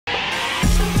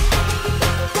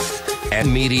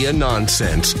and media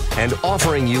nonsense and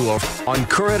offering you on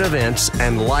current events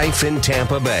and life in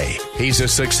Tampa Bay. He's a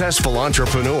successful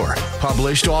entrepreneur,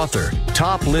 published author,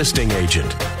 top listing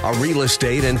agent, a real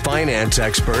estate and finance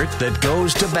expert that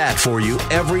goes to bat for you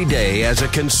every day as a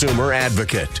consumer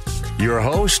advocate. Your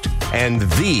host and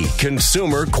the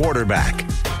consumer quarterback,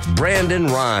 Brandon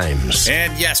Rhymes.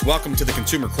 And yes, welcome to the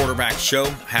Consumer Quarterback Show.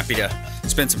 Happy to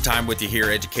spend some time with you here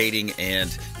educating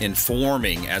and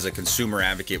informing as a consumer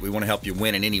advocate. We want to help you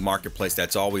win in any marketplace.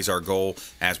 That's always our goal,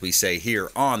 as we say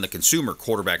here on the Consumer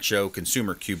Quarterback Show,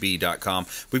 consumerqb.com.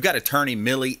 We've got attorney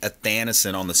Millie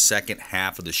Athanason on the second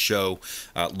half of the show,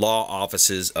 law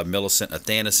offices of Millicent,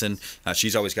 Athanason.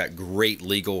 She's always got great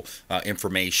legal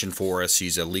information for us.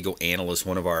 She's a legal analyst,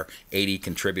 one of our 80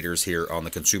 contributors here on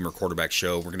the Consumer Quarterback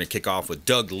Show. We're going to kick off with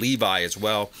Doug Levi as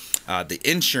well, the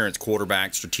insurance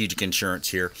quarterback, strategic insurance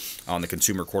here on the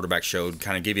Consumer Quarterback Show, to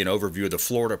kind of give you an overview of the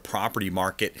Florida property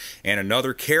market. And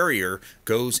another carrier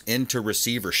goes into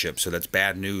receivership, so that's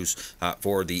bad news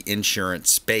for the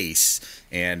insurance space.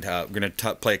 And we're going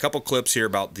to play a couple clips here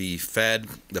about the Fed,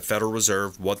 the Federal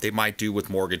Reserve, what they might do with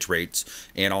mortgage rates,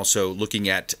 and also looking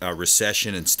at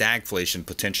recession and stagflation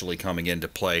potentially coming into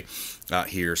play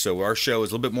here. So our show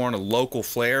is a little bit more on a local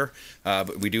flair,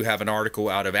 but we do have an article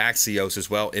out of Axios as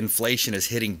well. Inflation is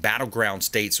hitting battleground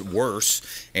states worse,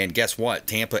 and guess what?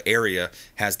 Tampa area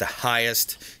has the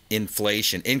highest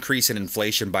increase in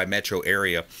inflation by metro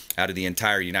area out of the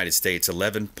entire United States,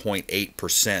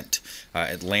 11.8%.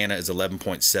 Atlanta is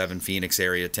 11.7, Phoenix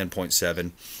area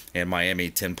 10.7, and Miami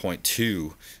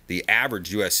 10.2. The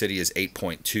average U.S. city is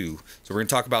 8.2. So we're going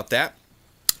to talk about that.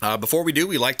 Before we do,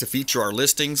 we like to feature our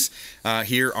listings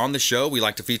here on the show. We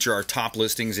like to feature our top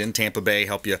listings in Tampa Bay,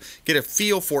 help you get a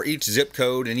feel for each zip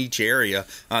code in each area.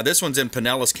 This one's in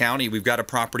Pinellas County. We've got a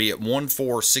property at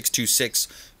 14626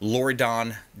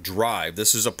 Loridon Drive.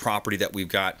 This is a property that we've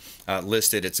got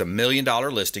listed. It's $1 million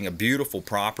listing, a beautiful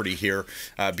property here,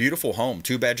 beautiful home,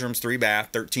 2 bedrooms, 3 bath,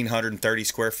 1,330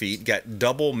 square feet. Got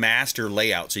double master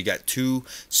layout, so you got 2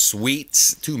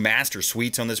 suites, 2 master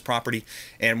suites on this property.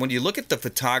 And when you look at the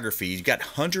photography, you've got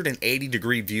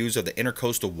 180-degree views of the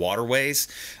intercoastal waterways.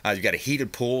 You've got a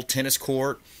heated pool, tennis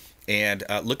court. And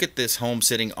look at this home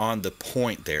sitting on the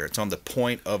point there. It's on the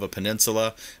point of a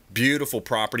peninsula. Beautiful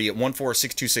property at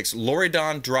 14626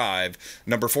 Loridon Drive,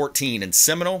 number 14 in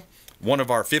Seminole. One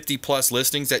of our 50-plus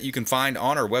listings that you can find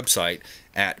on our website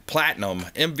at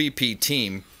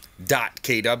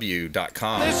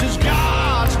platinummvpteam.kw.com. This is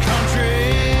God's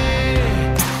country.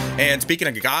 And speaking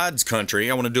of God's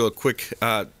country, I want to do a quick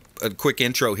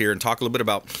intro here and talk a little bit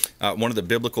about one of the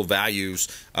biblical values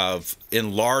of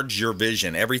enlarge your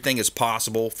vision. Everything is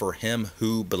possible for him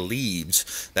who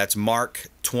believes. That's Mark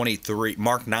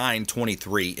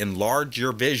 9:23. Enlarge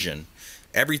your vision.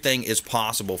 Everything is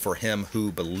possible for him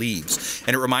who believes.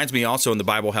 And it reminds me also in the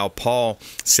Bible how Paul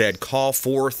said, call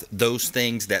forth those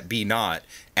things that be not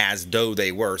as though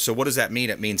they were. So what does that mean?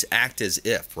 It means act as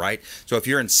if, right? So if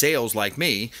you're in sales like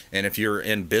me, and if you're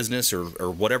in business or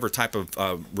whatever type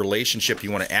of relationship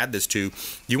you want to add this to,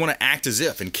 you want to act as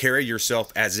if and carry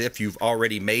yourself as if you've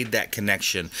already made that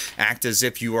connection. Act as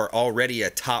if you are already a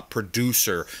top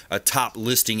producer, a top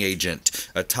listing agent,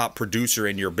 a top producer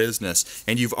in your business,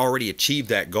 and you've already achieved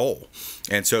that goal.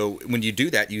 And so when you do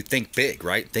that, you think big,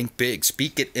 right? Think big.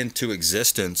 Speak it into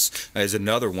existence is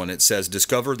another one. It says,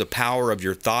 discover the power of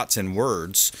your thoughts and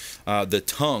words. The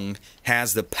tongue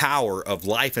has the power of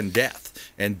life and death,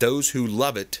 and those who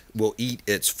love it will eat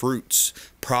its fruits.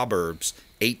 Proverbs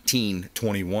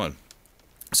 18:21.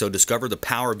 So discover the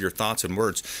power of your thoughts and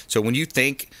words. So when you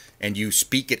think and you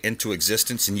speak it into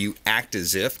existence and you act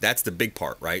as if, that's the big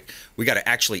part, right? We got to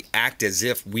actually act as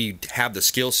if we have the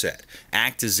skill set.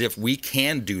 Act as if we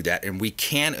can do that and we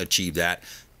can achieve that.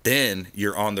 Then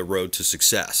you're on the road to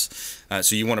success.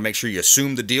 So you want to make sure you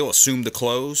assume the deal, assume the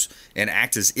close, and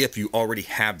act as if you already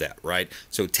have that, right?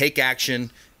 So take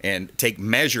action and take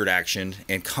measured action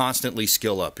and constantly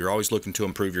skill up. You're always looking to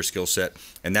improve your skill set,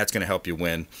 and that's going to help you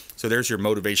win. So there's your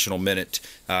motivational minute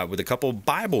with a couple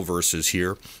Bible verses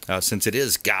here, since it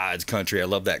is God's country. I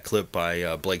love that clip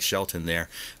by Blake Shelton there.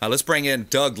 Let's bring in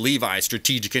Doug Levi,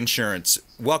 Strategic Insurance.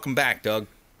 Welcome back, Doug.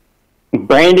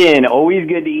 Brandon, always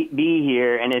good to be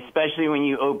here, and especially when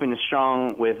you open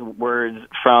strong with words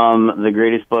from the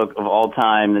greatest book of all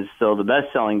time that's still the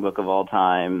best-selling book of all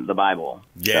time, the Bible.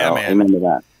 Yeah, so, man. Amen to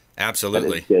that.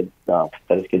 Absolutely. That is good stuff.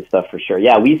 That is good stuff for sure.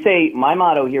 Yeah, we say, my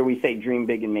motto here, we say dream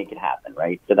big and make it happen,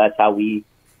 right? So that's how we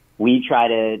try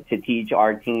to teach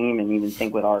our team and even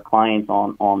think with our clients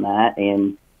on that,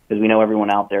 and because we know everyone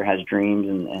out there has dreams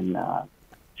and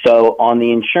So on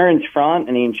the insurance front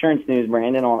and the insurance news,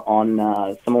 Brandon, on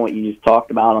some of what you just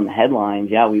talked about on the headlines,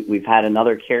 yeah, we've had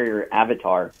another carrier,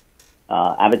 Avatar.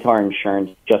 Avatar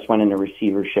Insurance just went into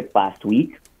receivership last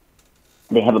week.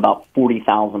 They have about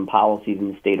 40,000 policies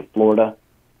in the state of Florida,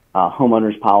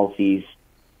 homeowners policies.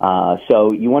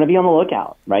 So you want to be on the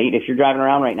lookout, right? If you're driving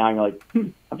around right now and you're like,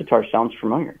 Avatar sounds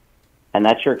familiar, and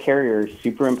that's your carrier, is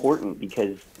super important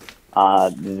because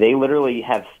they literally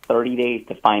have 30 days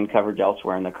to find coverage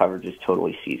elsewhere, and the coverage is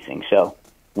totally ceasing. So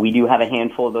we do have a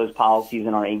handful of those policies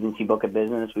in our agency book of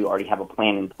business. We already have a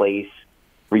plan in place,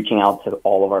 reaching out to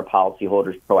all of our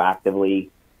policyholders proactively,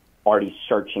 already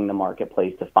searching the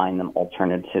marketplace to find them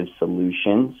alternative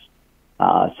solutions.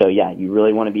 So yeah, you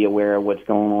really want to be aware of what's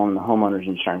going on in the homeowners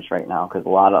insurance right now, because a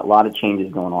lot of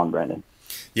changes going on, Brendan.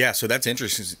 Yeah, so that's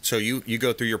interesting. So you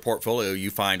go through your portfolio,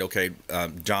 you find, okay,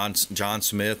 John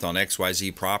Smith on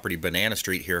XYZ property, Banana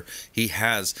Street here, he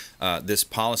has this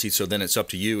policy. So then it's up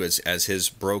to you as his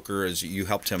broker, as you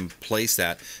helped him place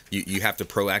that, you have to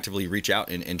proactively reach out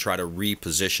and try to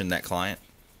reposition that client.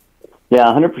 Yeah,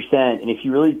 100%. And if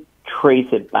you really trace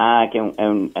it back,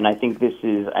 and I think this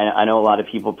is, I know a lot of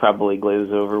people probably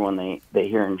glaze over when they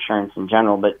hear insurance in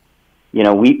general, but you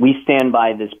know, we stand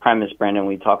by this premise, Brendan.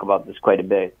 We talk about this quite a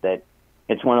bit, that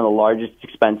it's one of the largest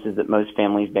expenses that most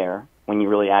families bear when you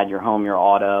really add your home, your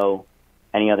auto,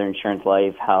 any other insurance,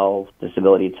 life, health,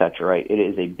 disability, et cetera, right? It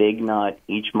is a big nut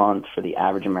each month for the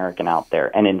average American out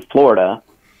there. And in Florida,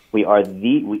 we are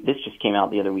this just came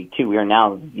out the other week too, we are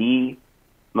now the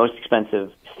most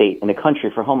expensive state in the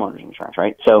country for homeowners insurance,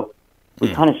 right? So we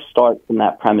kind of start from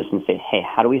that premise and say, hey,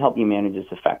 how do we help you manage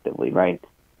this effectively, right?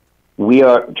 We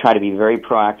try to be very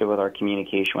proactive with our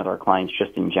communication with our clients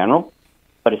just in general,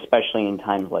 but especially in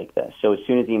times like this. So as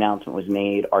soon as the announcement was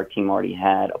made, our team already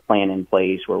had a plan in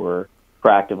place where we're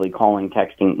proactively calling,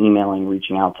 texting, emailing,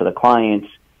 reaching out to the clients,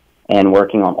 and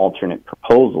working on alternate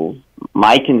proposals.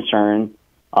 My concern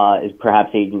is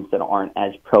perhaps agents that aren't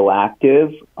as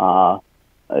proactive,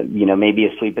 maybe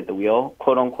asleep at the wheel,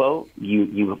 quote unquote.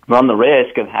 You run the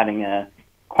risk of having a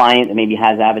client that maybe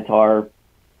has Avatar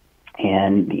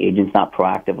and the agent's not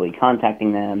proactively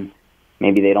contacting them.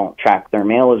 Maybe they don't track their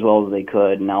mail as well as they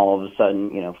could. And now all of a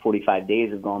sudden, 45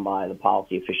 days have gone by, the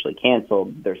policy officially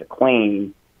canceled, there's a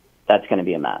claim. That's going to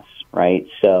be a mess, right?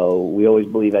 So we always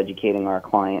believe educating our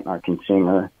client, our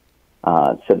consumer,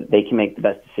 so that they can make the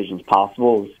best decisions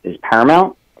possible is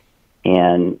paramount.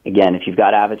 And again, if you've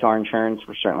got Avatar Insurance,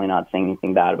 we're certainly not saying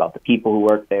anything bad about the people who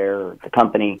work there or the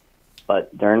company,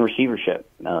 but they're in receivership.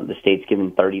 The state's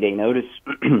given 30-day notice.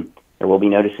 There will be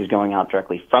notices going out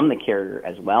directly from the carrier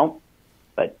as well.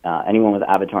 But anyone with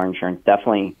Avatar Insurance,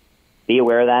 definitely be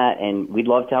aware of that, and we'd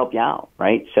love to help you out,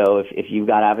 right? So if you've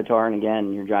got Avatar, and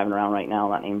again, you're driving around right now,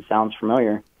 that name sounds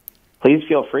familiar, please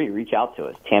feel free to reach out to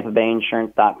us.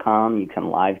 TampaBayInsurance.com. You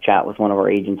can live chat with one of our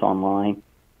agents online.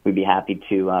 We'd be happy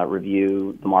to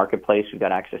review the marketplace. We've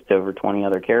got access to over 20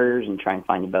 other carriers and try and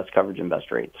find you best coverage and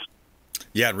best rates.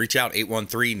 Yeah, reach out,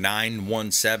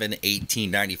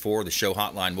 813-917-1894, the show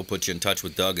hotline. We'll put you in touch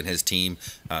with Doug and his team,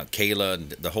 Kayla,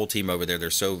 and the whole team over there. They're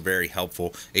so very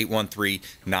helpful.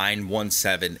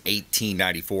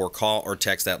 813-917-1894. Call or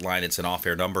text that line. It's an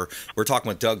off-air number. We're talking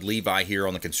with Doug Levi here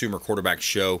on the Consumer Quarterback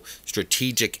Show,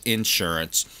 Strategic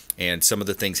Insurance, and some of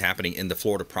the things happening in the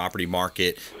Florida property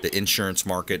market, the insurance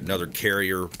market. Another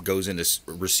carrier goes into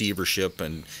receivership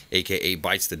and AKA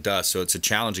bites the dust. So it's a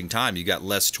challenging time. You got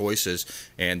less choices,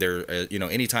 and there,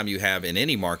 anytime you have in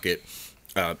any market,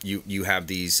 you have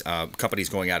these companies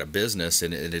going out of business,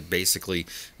 and it basically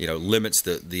limits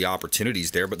the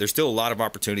opportunities there. But there's still a lot of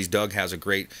opportunities. Doug has a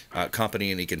great company,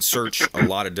 and he can search a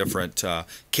lot of different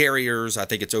carriers. I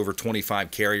think it's over 25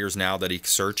 carriers now that he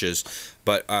searches.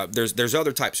 But there's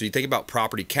other types. So you think about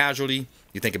property casualty,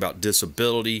 you think about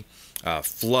disability,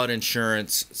 flood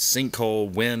insurance,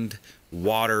 sinkhole, wind,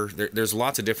 water. There's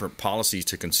lots of different policies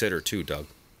to consider too, Doug.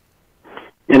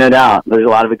 No doubt. There's a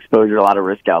lot of exposure, a lot of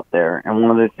risk out there. And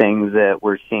one of the things that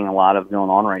we're seeing a lot of going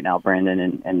on right now,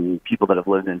 Brandon, and people that have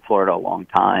lived in Florida a long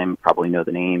time probably know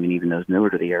the name, and even those newer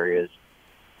to the areas,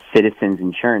 Citizens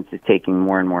Insurance is taking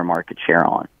more and more market share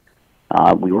on.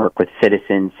 We work with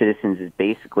Citizens. Citizens is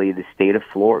basically the state of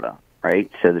Florida,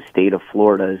 right? So the state of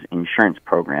Florida's insurance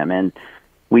program. And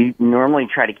we normally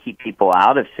try to keep people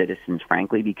out of Citizens,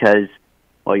 frankly, because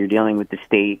while you're dealing with the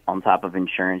state on top of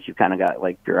insurance, you've kind of got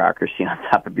like bureaucracy on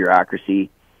top of bureaucracy.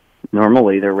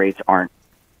 Normally, their rates aren't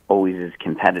always as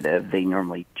competitive. They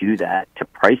normally do that to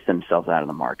price themselves out of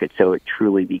the market. So it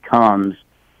truly becomes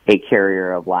a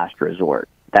carrier of last resort.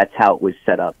 That's how it was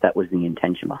set up. That was the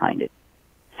intention behind it.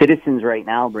 Citizens right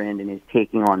now, Brandon, is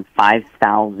taking on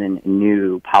 5,000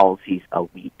 new policies a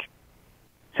week.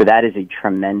 So that is a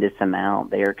tremendous amount.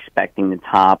 They are expecting the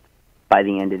top, by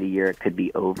the end of the year, it could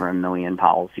be over 1 million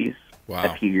policies. Wow.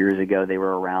 A few years ago, they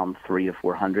were around 300,000 to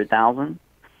 400,000.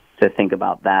 So think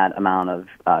about that amount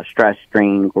of stress,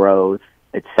 strain, growth,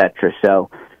 et cetera. So,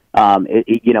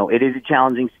 it is a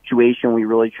challenging situation. We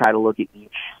really try to look at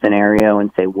each scenario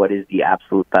and say, what is the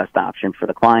absolute best option for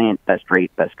the client, best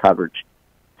rate, best coverage.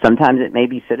 Sometimes it may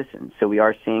be Citizens. So we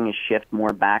are seeing a shift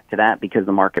more back to that because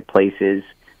the marketplace is,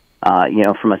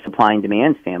 from a supply and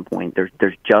demand standpoint,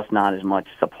 there's just not as much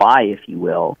supply, if you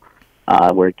will,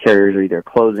 where carriers are either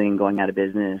closing, going out of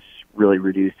business, really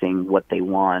reducing what they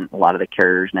want. A lot of the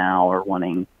carriers now are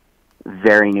wanting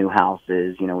very new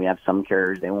houses. We have some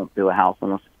carriers, they won't do a house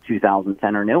unless it's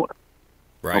 2010 or newer.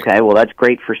 Right. Okay, well, that's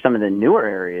great for some of the newer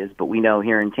areas, but we know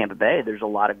here in Tampa Bay, there's a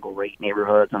lot of great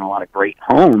neighborhoods and a lot of great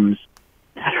homes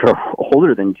that are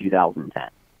older than 2010,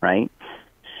 right?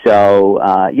 So,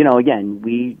 again,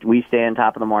 we stay on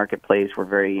top of the marketplace. We're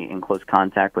very in close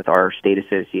contact with our state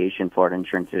association, Florida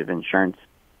Association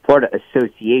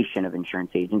of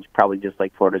Insurance Agents, probably just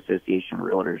like Florida Association of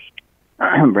Realtors,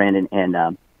 Brandon,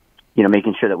 and,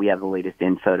 making sure that we have the latest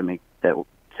info to make that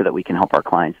so that we can help our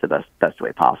clients the best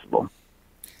way possible.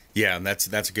 Yeah, and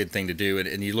that's a good thing to do.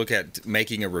 And you look at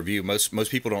making a review.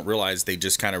 Most people don't realize they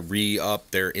just kind of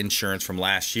re-up their insurance from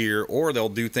last year, or they'll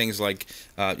do things like,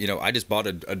 I just bought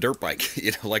a dirt bike,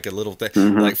 like a little thing.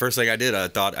 Mm-hmm. Like first thing I did, I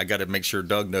thought I got to make sure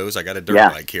Doug knows I got a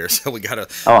dirt bike here. So we got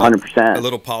 100%. A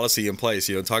little policy in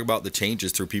place. Talk about the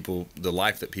changes through the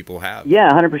life that people have. Yeah,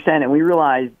 100%. And we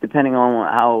realize, depending on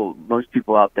how most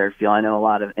people out there feel, I know a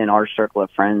lot of in our circle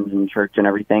of friends and church and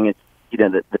everything, it's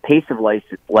the pace of life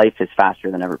is faster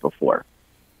than ever before,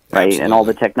 right? Absolutely. And all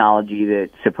the technology that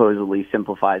supposedly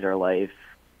simplifies our life,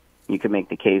 you could make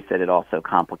the case that it also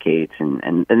complicates,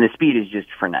 and the speed is just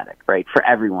frenetic, right, for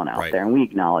everyone out there. And we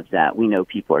acknowledge that. We know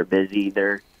people are busy.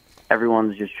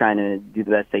 Everyone's just trying to do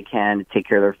the best they can to take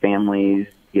care of their families,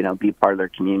 be part of their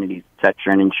communities, et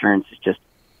cetera. And insurance is just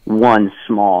one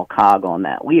small cog on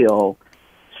that wheel.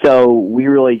 So we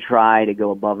really try to go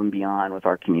above and beyond with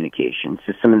our communication.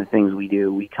 So some of the things we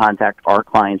do, we contact our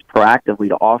clients proactively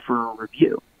to offer a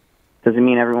review. Doesn't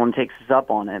mean everyone takes us up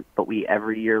on it, but we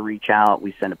every year reach out.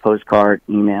 We send a postcard,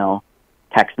 email,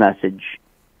 text message,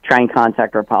 try and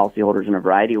contact our policyholders in a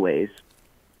variety of ways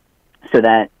so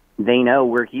that they know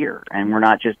we're here and we're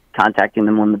not just contacting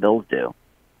them when the bills due.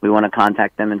 We want to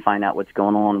contact them and find out what's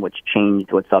going on, what's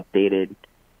changed, what's updated.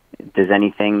 Does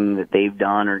anything that they've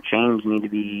done or changed need to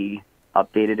be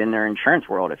updated in their insurance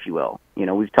world, if you will?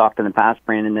 We've talked in the past,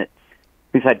 Brandon, that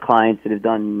we've had clients that have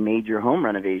done major home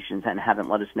renovations and haven't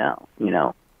let us know.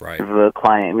 Right. We had a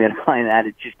client that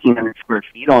added 1,500 square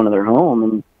feet onto their home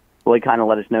and really kind of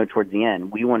let us know towards the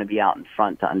end. We want to be out in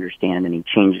front to understand any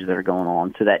changes that are going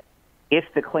on so that if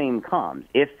the claim comes,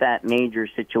 if that major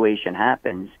situation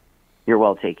happens, you're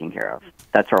well taken care of.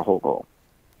 That's our whole goal.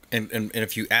 And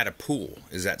if you add a pool,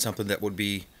 is that something that would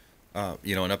be, an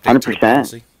update 100%. to the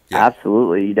policy? Yeah.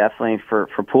 Absolutely. You definitely, for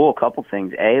pool, a couple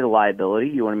things. A, the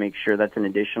liability. You want to make sure that's an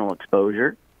additional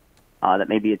exposure. That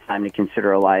may be a time to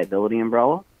consider a liability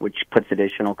umbrella, which puts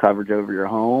additional coverage over your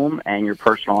home and your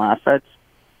personal assets.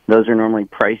 Those are normally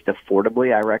priced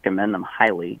affordably. I recommend them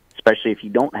highly, especially if you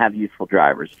don't have youthful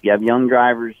drivers. If you have young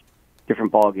drivers,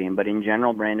 different ballgame. But in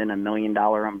general, Brandon, $1 million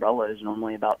umbrella is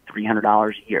normally about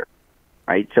 $300 a year.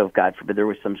 Right, so if God forbid there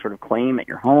was some sort of claim at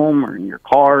your home or in your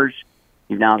cars,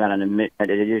 you've now got an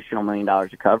additional $1 million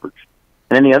of coverage.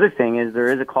 And then the other thing is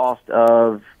there is a cost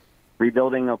of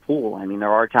rebuilding a pool. I mean,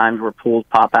 there are times where pools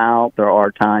pop out. There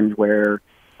are times where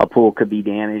a pool could be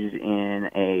damaged in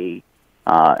a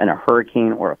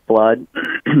hurricane or a flood.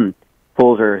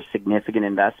 Pools are a significant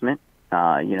investment. They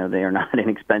are not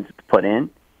inexpensive to put in.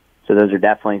 So those are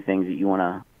definitely things that you want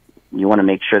to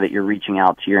make sure that you're reaching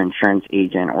out to your insurance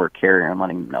agent or carrier and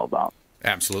letting them know about.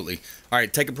 Absolutely. All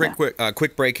right, take a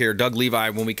quick break here. Doug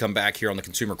Levi, when we come back here on the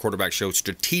Consumer Quarterback Show,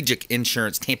 Strategic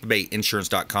Insurance,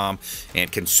 TampaBayInsurance.com,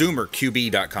 and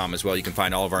ConsumerQB.com as well. You can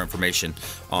find all of our information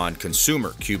on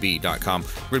ConsumerQB.com.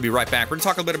 We're going to be right back. We're going to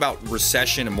talk a little bit about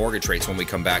recession and mortgage rates when we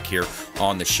come back here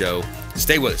on the show.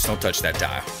 Stay with us. Don't touch that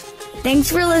dial.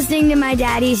 Thanks for listening to my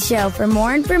daddy's show. For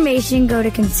more information, go to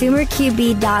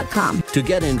ConsumerQB.com. To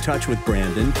get in touch with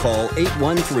Brandon, call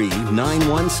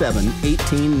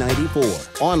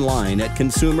 813-917-1894. Online at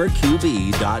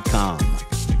ConsumerQB.com.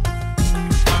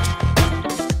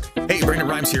 Hey, Brandon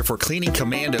Rhymes here for Cleaning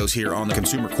Commandos here on the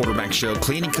Consumer Quarterback Show.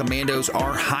 Cleaning Commandos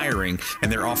are hiring, and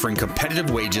they're offering competitive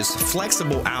wages,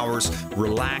 flexible hours,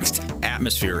 relaxed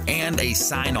atmosphere, and a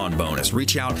sign-on bonus.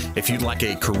 Reach out if you'd like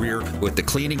a career with the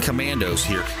Cleaning Commandos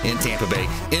here in Tampa Bay.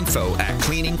 Info at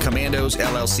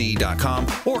cleaningcommandosllc.com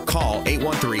or call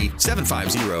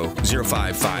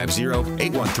 813-750-0550,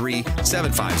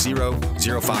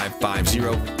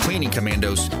 813-750-0550. Cleaning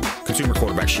Commandos, Consumer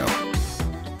Quarterback Show.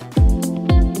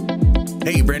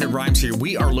 Hey, Brandon Rhymes here.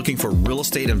 We are looking for real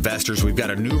estate investors. We've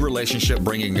got a new relationship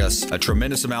bringing us a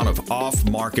tremendous amount of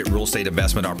off-market real estate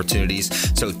investment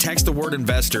opportunities. So text the word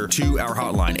investor to our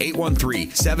hotline,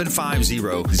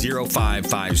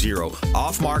 813-750-0550.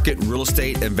 Off-market real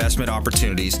estate investment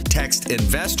opportunities. Text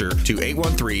investor to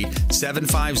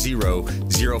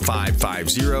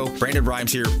 813-750-0550. Brandon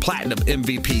Rhymes here, Platinum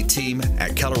MVP team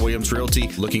at Keller Williams Realty,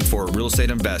 looking for real estate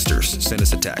investors. Send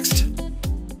us a text.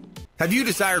 Have you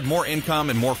desired more income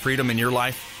and more freedom in your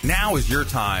life? Now is your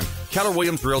time. Keller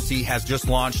Williams Realty has just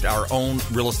launched our own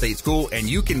real estate school, and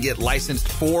you can get licensed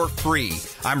for free.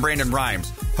 I'm Brandon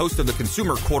Rhymes, host of the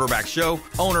Consumer Quarterback Show,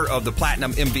 owner of the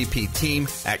Platinum MVP team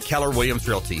at Keller Williams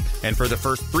Realty. And for the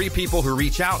first 3 people who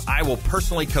reach out, I will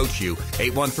personally coach you.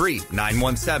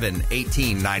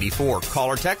 813-917-1894. Call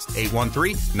or text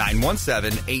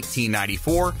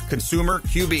 813-917-1894.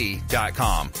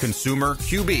 ConsumerQB.com.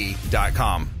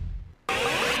 ConsumerQB.com.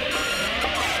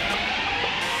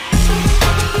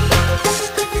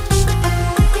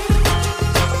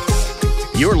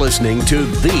 You're listening to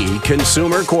The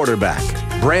Consumer Quarterback,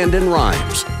 Brandon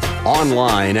Rhymes,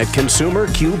 online at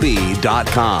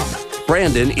consumerqb.com.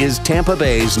 Brandon is Tampa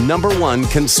Bay's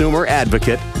 #1 consumer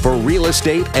advocate for real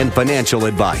estate and financial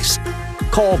advice.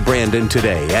 Call Brandon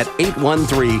today at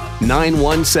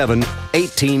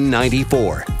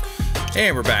 813-917-1894.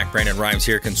 And we're back. Brandon Rhymes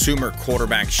here, Consumer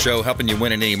Quarterback Show, helping you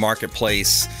win in any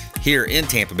marketplace. Here in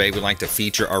Tampa Bay, we like to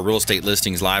feature our real estate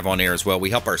listings live on air as well.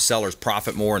 We help our sellers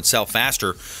profit more and sell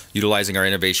faster, utilizing our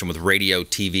innovation with radio,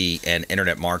 TV, and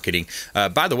internet marketing.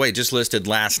 By the way, just listed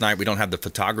last night. We don't have the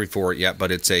photography for it yet,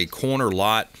 but it's a corner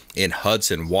lot in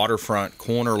Hudson, waterfront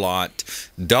corner lot,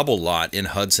 double lot in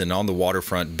Hudson on the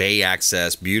waterfront, bay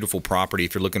access, beautiful property.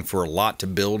 If you're looking for a lot to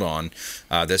build on,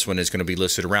 this one is going to be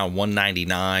listed around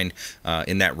 $199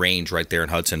 in that range right there in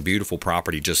Hudson. Beautiful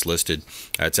property just listed.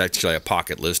 It's actually a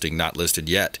pocket listing, not listed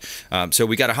yet. So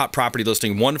we got a hot property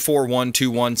listing,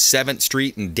 14121 7th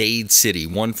Street in Dade City,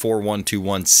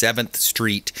 14121 7th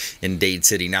Street in Dade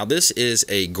City. Now, this is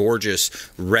a gorgeous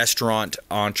restaurant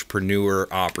entrepreneur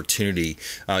opportunity.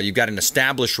 You've got an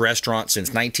established restaurant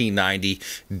since 1990,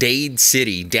 Dade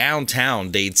City,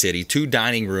 downtown Dade City, 2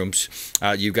 dining rooms.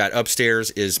 You've got upstairs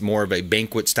is more of a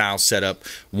banquet style setup,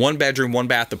 1 bedroom, 1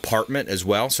 bath apartment as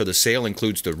well. So the sale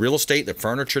includes the real estate, the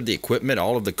furniture, the equipment,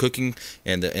 all of the cooking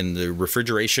and the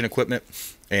refrigeration equipment,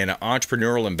 and an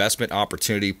entrepreneurial investment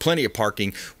opportunity. Plenty of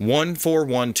parking.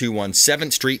 14121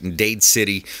 7th Street in Dade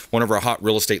City. One of our hot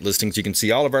real estate listings. You can see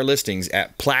all of our listings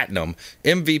at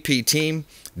platinummvpteam.kw.com.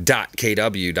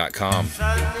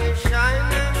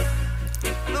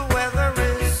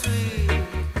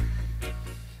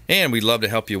 And we'd love to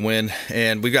help you win.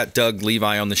 And we've got Doug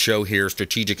Levi on the show here,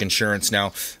 Strategic Insurance.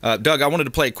 Now, Doug, I wanted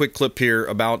to play a quick clip here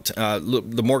about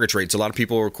the mortgage rates. A lot of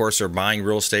people, of course, are buying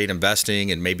real estate, investing,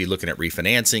 and maybe looking at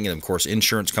refinancing. And, of course,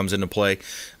 insurance comes into play.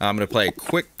 I'm going to play a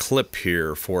quick clip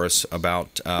here for us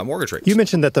about mortgage rates. You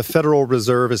mentioned that the Federal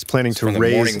Reserve is planning to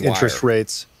raise interest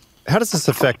rates. How does this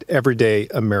affect everyday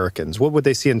Americans? What would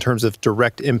they see in terms of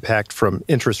direct impact from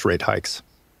interest rate hikes?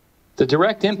 The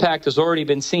direct impact has already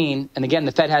been seen, and again,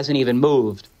 the Fed hasn't even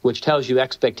moved, which tells you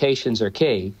expectations are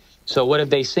key. So what have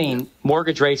they seen?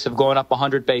 Mortgage rates have gone up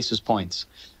 100 basis points,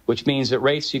 which means that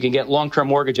rates, you can get long-term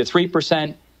mortgage at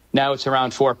 3%, now it's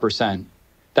around 4%.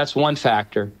 That's one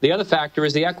factor. The other factor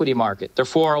is the equity market. Their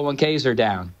 401ks are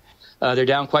down. They're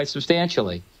down quite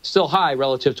substantially. Still high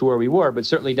relative to where we were, but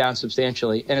certainly down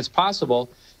substantially. And it's possible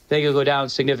they could go down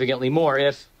significantly more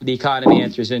if the economy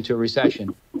enters into a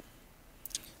recession.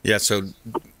 Yeah, so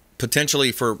potential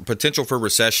for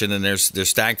recession, and there's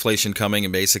stagflation coming,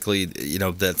 and basically, you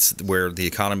know, that's where the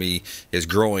economy is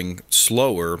growing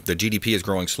slower. The GDP is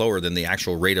growing slower than the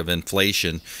actual rate of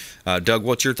inflation. Doug,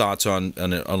 what's your thoughts on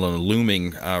a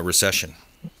looming recession?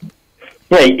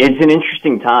 Yeah, it's an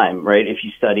interesting time, right? If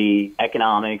you study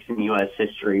economics and U.S.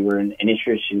 history, we're in an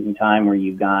interesting time where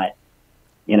you've got,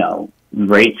 you know,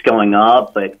 rates going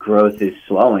up, but growth is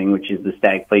slowing, which is the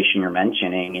stagflation you're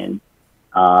mentioning. And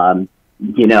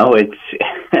you know, it's,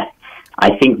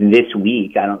 I think this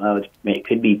week, I don't know, it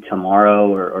could be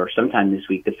tomorrow or sometime this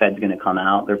week, the Fed's going to come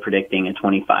out. They're predicting a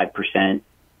 25%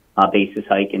 basis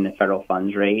hike in the federal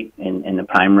funds rate and the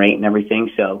prime rate and everything.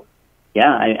 So, yeah,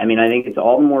 I mean, I think it's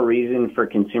all the more reason for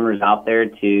consumers out there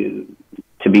to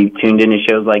be tuned into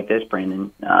shows like this,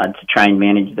 Brandon, to try and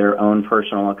manage their own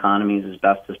personal economies as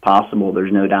best as possible.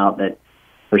 There's no doubt that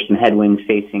there's some headwinds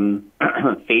facing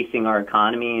our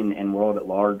economy and world at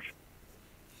large.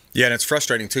 Yeah, and it's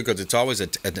frustrating too because it's always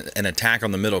an attack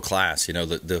on the middle class. You know,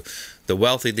 the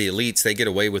wealthy, the elites, they get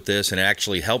away with this, and it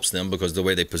actually helps them because of the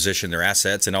way they position their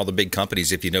assets. And all the big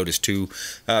companies, if you notice,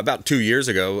 about 2 years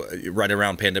ago, right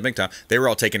around pandemic time, they were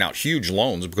all taking out huge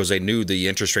loans because they knew the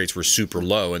interest rates were super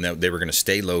low and that they were going to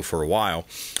stay low for a while.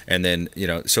 And then, you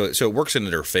know, so it works into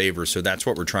their favor. So that's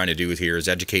what we're trying to do here is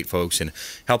educate folks and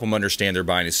help them understand their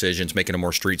buying decisions, making them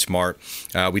more street smart.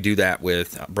 We do that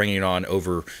with bringing on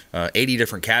over 80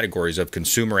 different categories of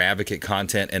consumer advocate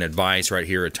content and advice right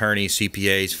here: attorneys,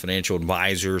 CPAs, financial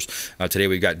advisors. Today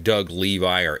we've got Doug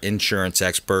Levi, our insurance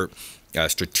expert,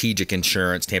 strategic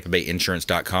insurance,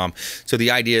 TampaBayInsurance.com. So the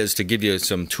idea is to give you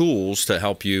some tools to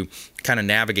help you kind of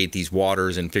navigate these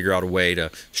waters and figure out a way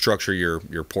to structure your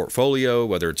portfolio,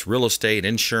 whether it's real estate,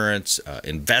 insurance,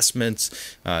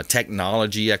 investments,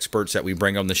 technology experts that we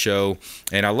bring on the show.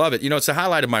 And I love it. You know, it's the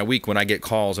highlight of my week when I get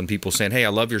calls and people saying, hey, I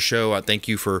love your show. I thank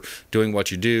you for doing what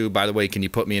you do. By the way, can you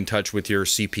put me in touch with your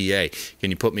CPA?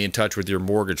 Can you put me in touch with your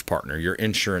mortgage partner, your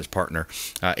insurance partner?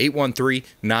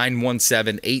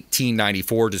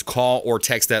 813-917-1894. Just call or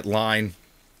text that line.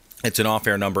 It's an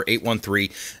off-air number,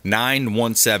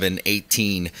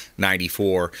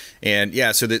 813-917-1894. And,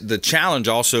 yeah, so the challenge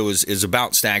also is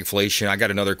about stagflation. I got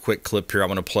another quick clip here I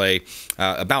want to play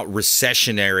about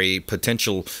recessionary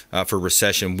potential for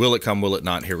recession. Will it come? Will it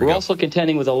not? Here we go. We're also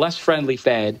contending with a less friendly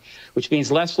Fed, which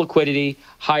means less liquidity,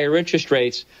 higher interest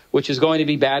rates, which is going to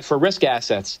be bad for risk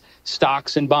assets,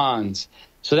 stocks and bonds.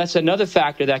 So that's another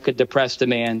factor that could depress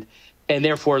demand and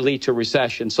therefore lead to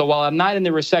recession. So while I'm not in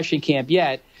the recession camp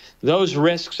yet, those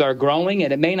risks are growing,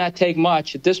 and it may not take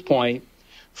much at this point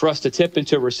for us to tip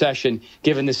into recession,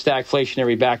 given the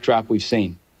stagflationary backdrop we've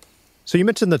seen. So you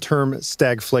mentioned the term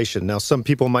stagflation. Now, some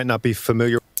people might not be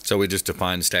familiar. So we just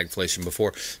defined stagflation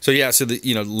before. So yeah, so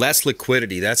less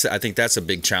liquidity. I think that's a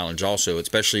big challenge also,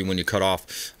 especially when you cut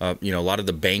off a lot of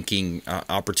the banking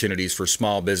opportunities for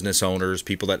small business owners,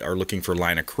 people that are looking for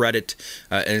line of credit,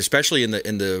 and especially in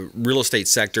the real estate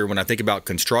sector. When I think about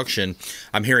construction,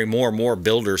 I'm hearing more and more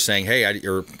builders saying, "Hey,"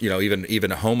 even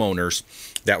homeowners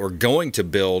that were going to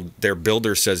build, their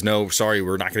builder says, "No, sorry,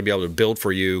 we're not going to be able to build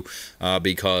for you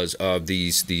because of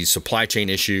these supply chain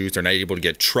issues. They're not able to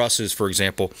get trusses, for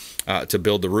example, to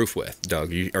build the roof with."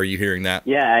 Doug, are you hearing that?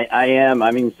 Yeah, I am. I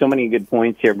mean, so many good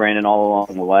points here, Brandon, all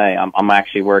along the way. I'm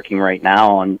actually working right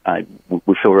now on,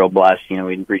 we feel real blessed. You know,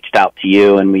 we reached out to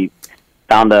you and we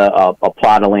found a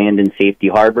plot of land in Safety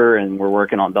Harbor, and we're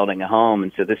working on building a home.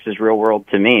 And so this is real world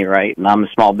to me, right? And I'm a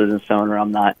small business owner.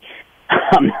 I'm not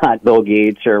Bill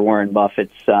Gates or Warren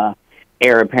Buffett's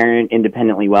heir apparent,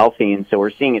 independently wealthy. And so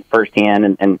we're seeing it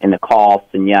firsthand in the costs.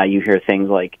 And yeah, you hear things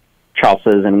like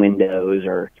trusses and windows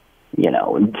or,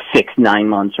 6-9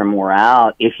 months or more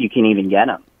out, if you can even get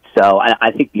them. So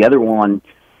I think the other one,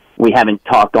 we haven't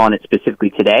talked on it specifically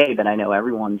today, but I know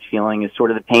everyone's feeling is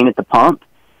sort of the pain at the pump.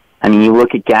 I mean, you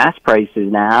look at gas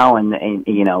prices now and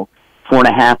 $4.50,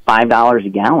 $5 a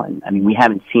gallon. I mean, we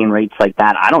haven't seen rates like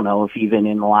that. I don't know if even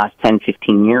in the last 10,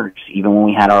 15 years, even when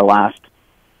we had our last,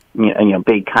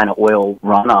 big kind of oil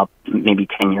run up maybe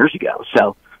 10 years ago.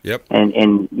 So, yep.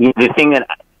 And the thing that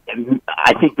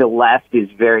I think the left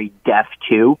is very deaf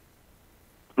to,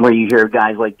 where you hear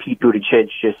guys like Pete Buttigieg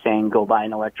just saying, go buy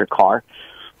an electric car.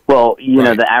 Well,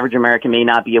 right. The average American may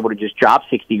not be able to just drop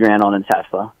 $60,000 on a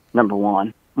Tesla, number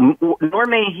one. Nor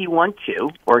may he want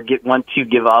to, or want to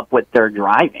give up what they're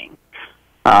driving.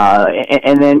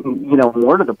 And then,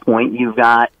 more to the point, you've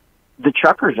got the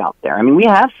truckers out there. I mean, we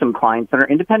have some clients that are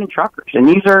independent truckers, and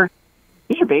these are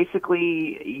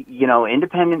basically,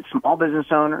 independent small business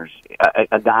owners.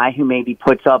 A guy who maybe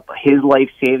puts up his life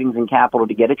savings and capital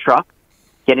to get a truck,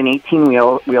 get an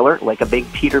 18-wheeler, like a big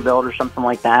Peterbilt or something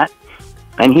like that,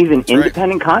 and he's an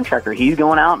independent contractor. He's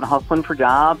going out and hustling for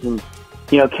jobs and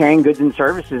carrying goods and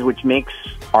services, which makes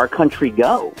our country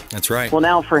go. That's right. Well,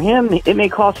 now for him, it may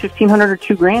cost $1,500 or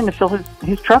 $2,000 to fill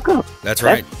his truck up. That's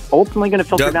right. That's ultimately going to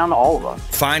filter down to all of us.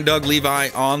 Find Doug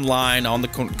Levi online on the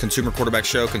Consumer Quarterback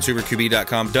Show,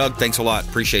 consumerqb.com. Doug, thanks a lot.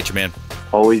 Appreciate you, man.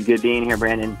 Always good being here,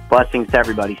 Brandon. Blessings to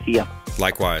everybody. See ya.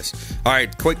 Likewise. All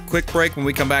right, quick break. When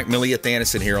we come back, Millie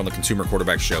Athanason here on the Consumer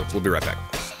Quarterback Show. We'll be right back.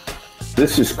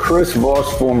 This is Chris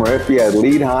Voss, former FBI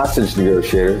lead hostage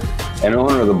negotiator and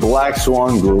owner of the Black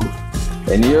Swan Group,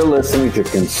 and you're listening to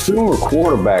Consumer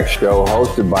Quarterback Show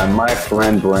hosted by my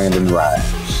friend Brandon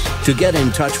Rogers. To get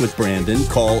in touch with Brandon,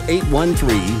 call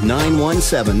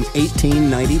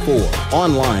 813-917-1894.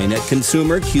 Online at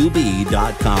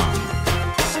consumerqb.com.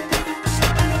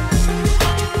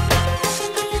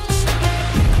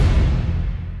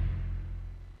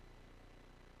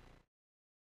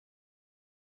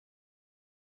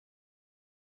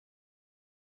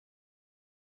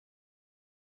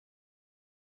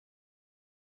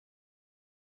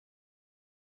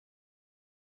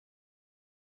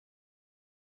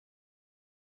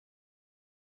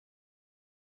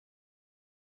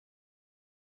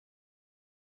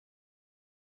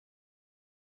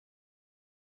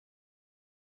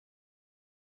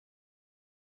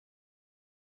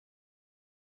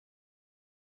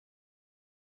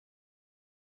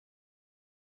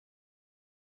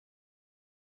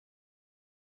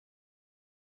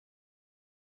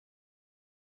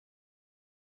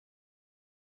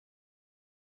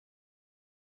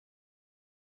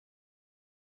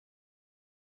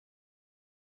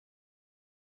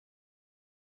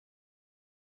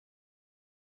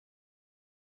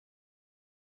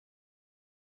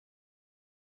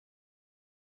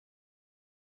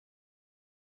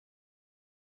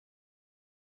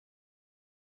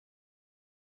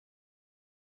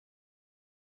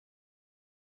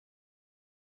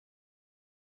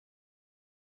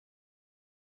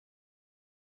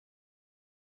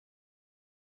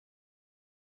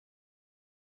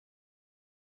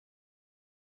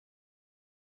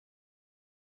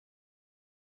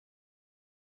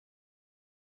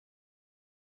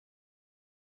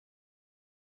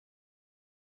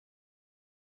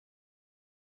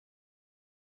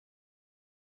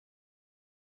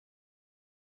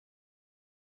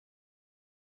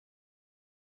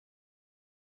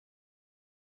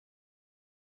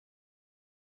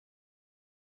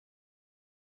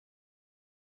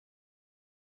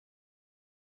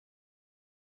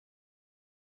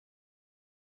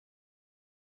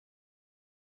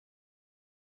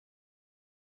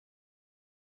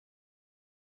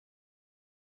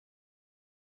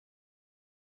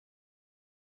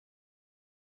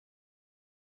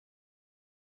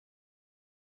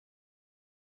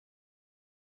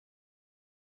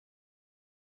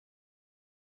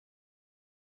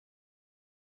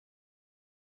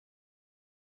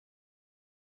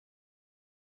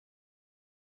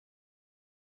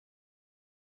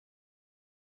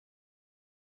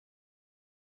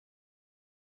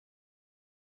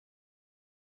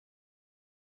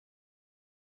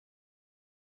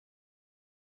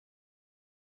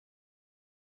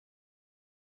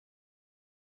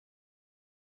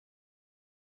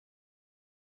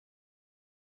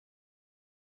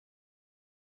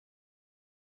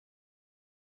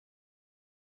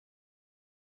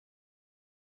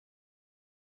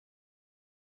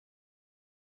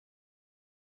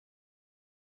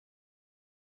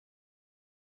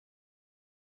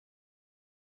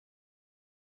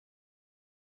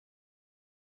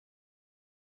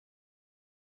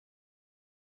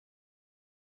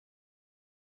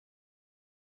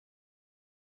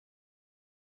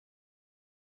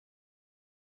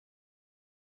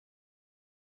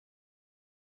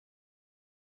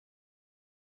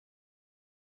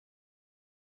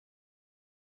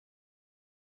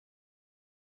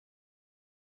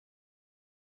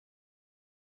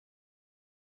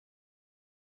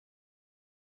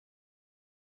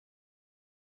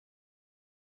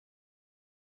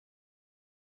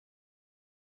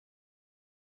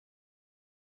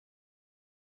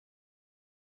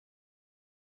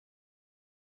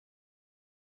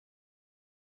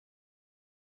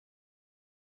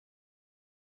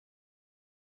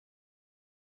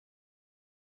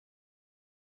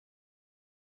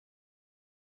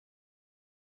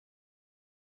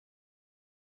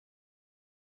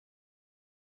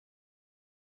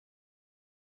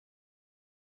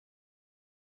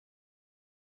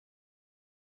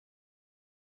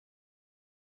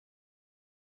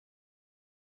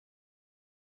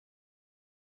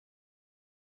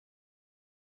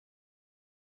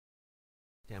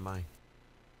 Stand by.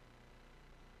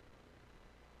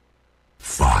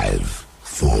 5,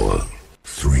 4,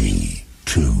 3,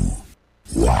 2,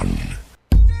 1.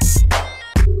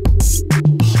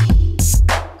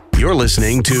 You're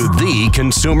listening to the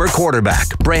consumer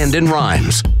quarterback, Brandon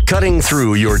Rhymes, cutting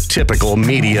through your typical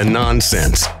media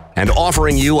nonsense and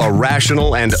offering you a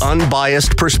rational and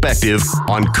unbiased perspective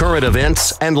on current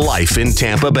events and life in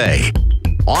Tampa Bay.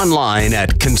 Online at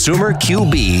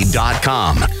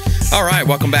consumerqb.com. All right,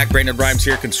 welcome back. Brandon Rhymes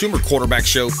here, Consumer Quarterback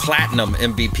Show, Platinum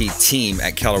MVP team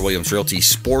at Keller Williams Realty,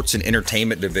 Sports and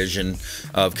Entertainment Division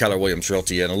of Keller Williams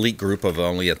Realty, an elite group of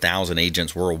only 1,000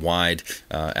 agents worldwide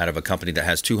out of a company that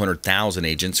has 200,000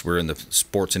 agents. We're in the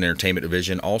Sports and Entertainment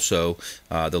Division, also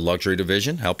the Luxury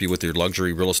Division, help you with your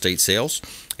luxury real estate sales.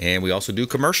 And we also do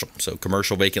commercial, so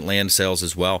commercial vacant land sales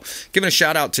as well. Giving a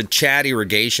shout out to Chad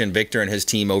Irrigation, Victor and his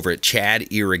team over at Chad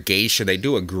Irrigation. They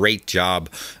do a great job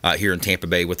here in Tampa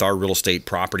Bay with our real estate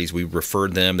properties. We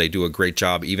referred them. They do a great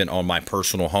job even on my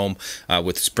personal home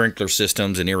with sprinkler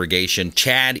systems and irrigation.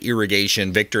 Chad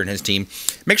Irrigation, Victor and his team.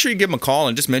 Make sure you give them a call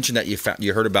and just mention that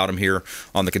you heard about them here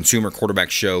on the Consumer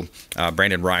Quarterback Show.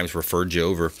 Brandon Rhymes referred you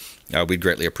over. We'd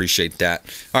greatly appreciate that.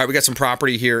 All right, we got some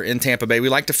property here in Tampa Bay. We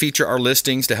like to feature our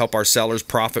listings to help our sellers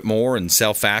profit more and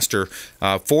sell faster.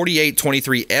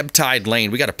 4823 Ebbtide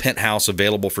Lane. We got a penthouse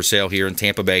available for sale here in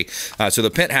Tampa Bay. So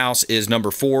the penthouse is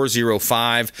number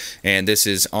 405, and this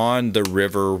is on the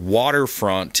river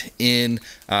waterfront in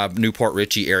Newport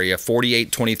Richey area.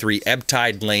 4823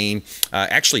 Ebbtide Lane.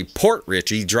 Actually, Port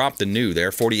Richey dropped the new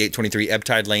there. 4823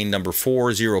 Ebbtide Lane, number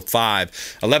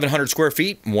 405. 1,100 square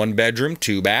feet, 1 bedroom,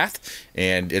 2 bath.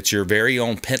 And it's your very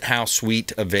own penthouse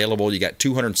suite available. You got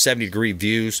 270-degree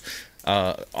views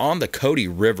on the Cody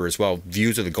River as well.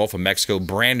 Views of the Gulf of Mexico.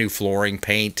 Brand new flooring,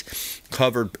 paint,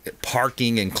 covered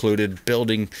parking included.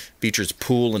 Building features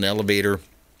pool and elevator.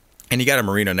 And you got a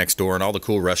marina next door and all the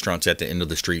cool restaurants at the end of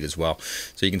the street as well.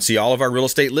 So you can see all of our real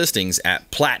estate listings at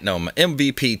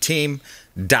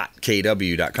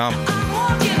platinummvpteam.kw.com. I'm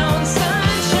walking on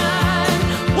sunshine.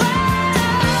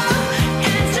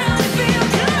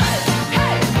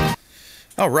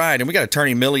 All right, and we got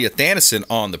attorney Millie Athanason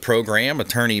on the program.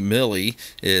 Attorney Millie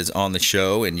is on the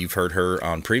show, and you've heard her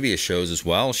on previous shows as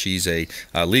well. She's a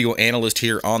legal analyst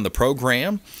here on the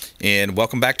program. And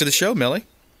welcome back to the show, Millie.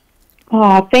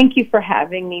 Oh, thank you for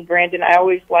having me, Brandon. I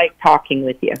always like talking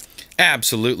with you.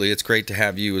 Absolutely. It's great to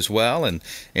have you as well. And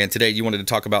today you wanted to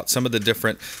talk about some of the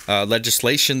different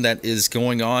legislation that is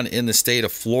going on in the state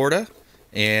of Florida,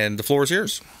 and the floor is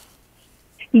yours.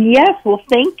 Yes, well,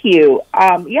 thank you.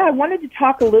 I wanted to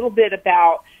talk a little bit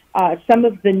about some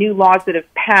of the new laws that have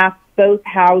passed both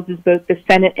houses, both the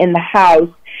Senate and the House,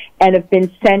 and have been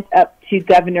sent up to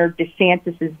Governor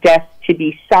DeSantis' desk to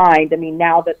be signed. I mean,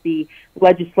 now that the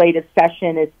legislative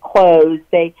session is closed,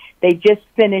 they just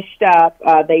finished up.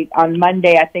 On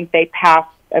Monday, I think they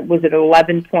passed, was it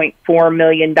 $11.4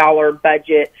 million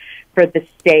budget for the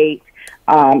state.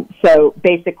 So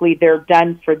basically, they're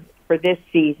done for this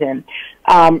season.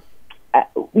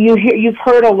 You've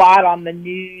heard a lot on the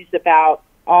news about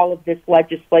all of this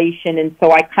legislation, and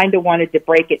so I kind of wanted to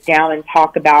break it down and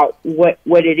talk about what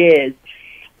it is.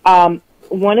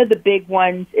 One of the big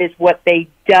ones is what they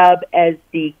dub as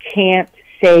the Can't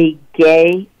Say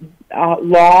Gay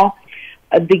law.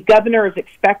 The governor is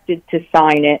expected to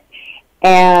sign it,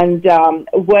 and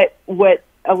what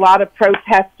a lot of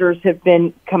protesters have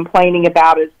been complaining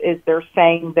about is they're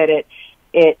saying that it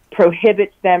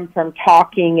prohibits them from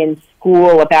talking in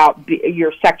school about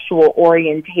your sexual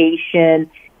orientation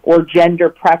or gender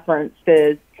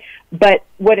preferences. But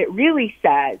what it really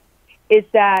says is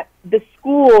that the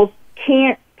schools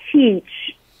can't teach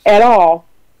at all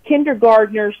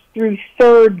kindergartners through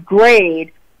third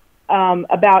grade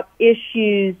about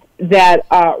issues that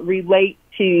relate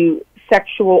to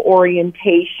sexual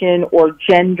orientation or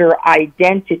gender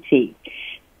identity.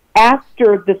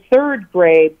 After the third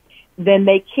grade, then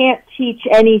they can't teach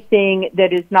anything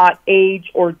that is not age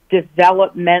or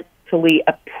developmentally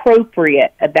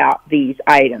appropriate about these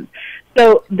items.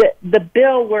 So the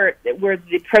bill where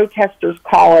the protesters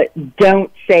call it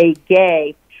 "Don't Say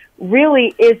Gay"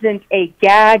 really isn't a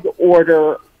gag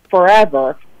order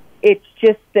forever. It's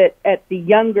just that at the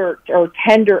younger or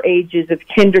tender ages of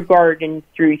kindergarten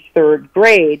through third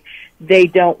grade, they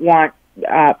don't want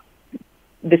the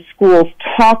schools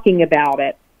talking about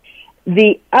it.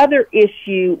 The other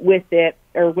issue with it,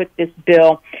 or with this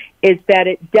bill, is that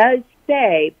it does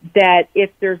say that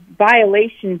if there's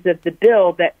violations of the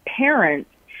bill, that parents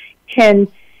can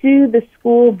sue the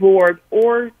school board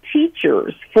or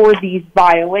teachers for these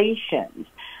violations.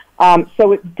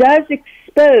 So it does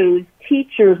expose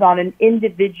teachers on an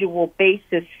individual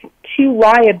basis to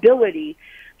liability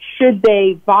should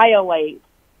they violate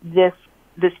this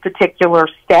particular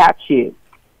statute.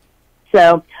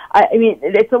 So, I mean,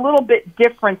 it's a little bit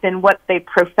different than what they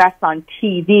profess on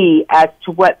TV as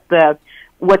to what the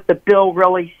bill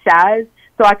really says.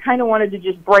 So I kind of wanted to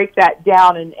just break that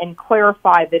down and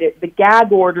clarify that the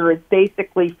gag order is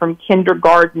basically from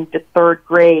kindergarten to third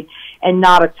grade and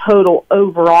not a total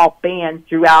overall ban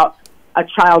throughout a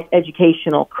child's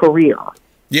educational career.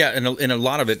 Yeah, and a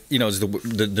lot of it, is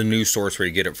the news source where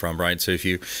you get it from, right? So if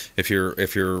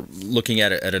you're looking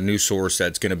at a news source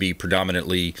that's going to be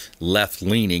predominantly left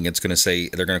leaning, it's going to say,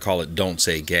 they're going to call it "Don't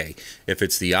Say Gay." If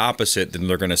it's the opposite, then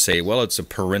they're going to say, well, it's a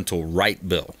parental right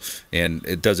bill, and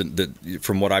it doesn't.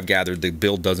 From what I've gathered, the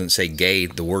bill doesn't say gay,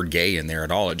 the word gay in there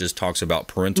at all. It just talks about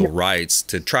parental rights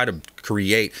to try to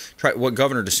create what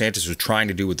Governor DeSantis was trying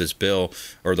to do with this bill,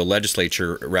 or the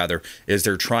legislature rather, is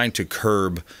they're trying to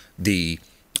curb the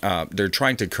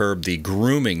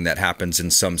grooming that happens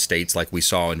in some states, like we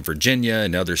saw in Virginia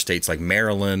and other states like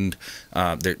Maryland.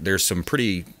 There's some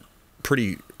pretty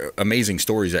amazing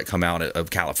stories that come out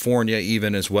of California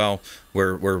even as well,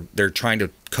 where they're trying to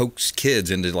coax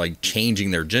kids into like changing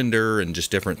their gender and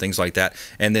just different things like that.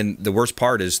 And then the worst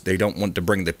part is they don't want to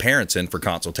bring the parents in for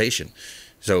consultation.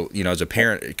 So, as a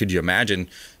parent, could you imagine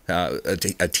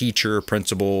a teacher,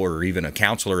 principal, or even a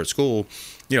counselor at school,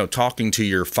 talking to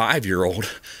your 5-year-old,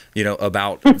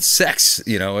 about sex,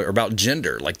 or about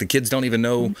gender? Like, the kids don't even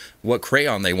know what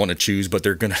crayon they want to choose, but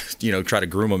they're going to, try to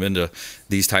groom them into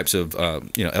these types of,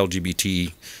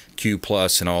 LGBTQ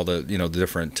plus and all the, the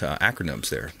different acronyms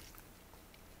there.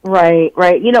 Right.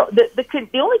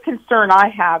 The only concern I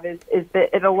have is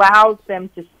that it allows them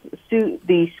to sue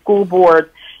the school board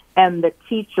and the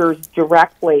teachers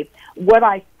directly. What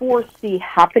I foresee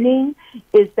happening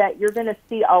is that you're going to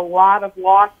see a lot of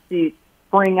lawsuits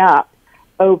spring up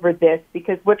over this,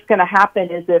 because what's going to happen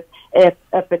is if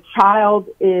a child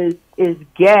is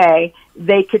gay,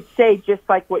 they could say, just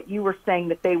like what you were saying,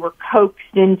 that they were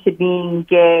coaxed into being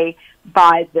gay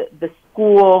by the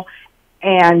school,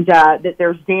 and that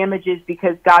there's damages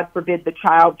because, God forbid, the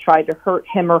child tried to hurt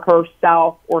him or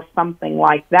herself or something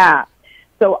like that.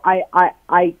 So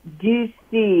I do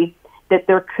see that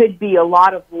there could be a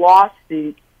lot of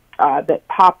lawsuits that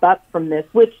pop up from this,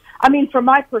 which, I mean, from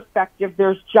my perspective,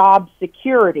 there's job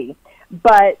security.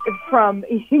 But from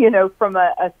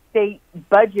a state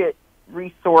budget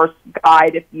resource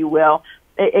guide, if you will,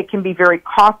 it can be very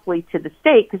costly to the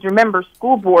state, because remember,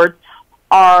 school boards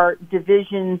are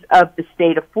divisions of the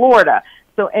state of Florida.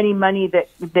 So any money that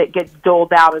gets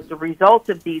doled out as a result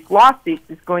of these lawsuits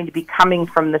is going to be coming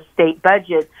from the state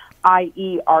budget,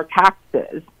 i.e. our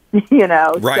taxes,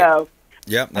 Right. So.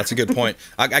 Yeah, that's a good point.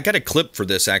 I got a clip for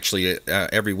this, actually.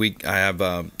 Every week I have,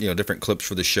 different clips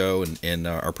for the show, and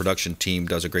our production team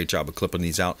does a great job of clipping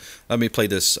these out. Let me play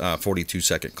this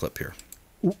 42-second clip here.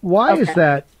 Why is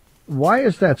that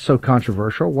so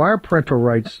controversial? Why are parental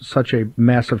rights such a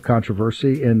massive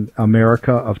controversy in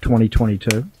America of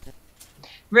 2022?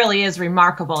 Really is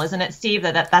remarkable, isn't it, Steve?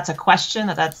 That's a question,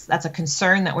 that's a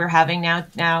concern that we're having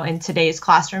now in today's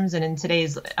classrooms and in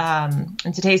today's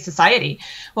society.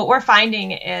 What we're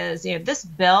finding is, this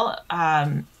bill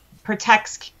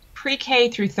protects pre-K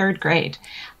through third grade.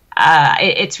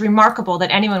 It's remarkable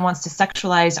that anyone wants to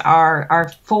sexualize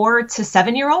our 4 to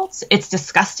 7-year-olds. It's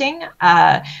disgusting.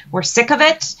 We're sick of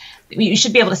it. You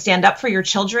should be able to stand up for your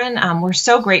children. We're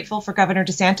so grateful for Governor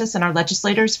DeSantis and our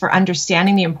legislators for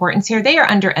understanding the importance here. They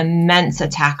are under immense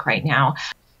attack right now.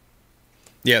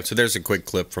 Yeah, so there's a quick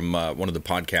clip from one of the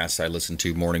podcasts I listen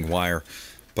to, Morning Wire.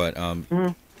 But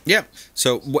yeah,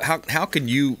 so how can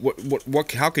you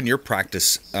how can your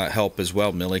practice help as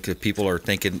well, Millie? Because people are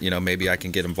thinking, maybe I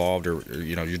can get involved, or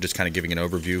you're just kind of giving an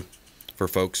overview for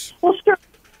folks. Well, sure.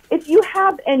 If you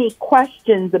have any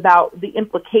questions about the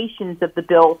implications of the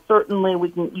bill, certainly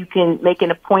you can make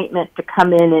an appointment to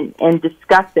come in and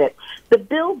discuss it. The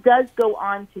bill does go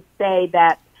on to say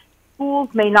that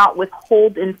schools may not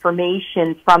withhold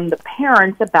information from the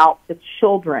parents about the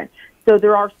children. So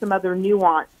there are some other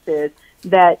nuances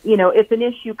that, if an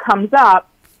issue comes up,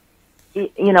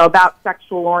 about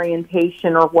sexual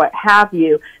orientation or what have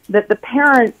you, that the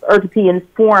parents are to be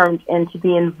informed and to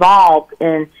be involved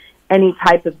in any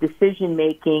type of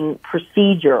decision-making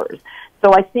procedures.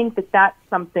 So I think that that's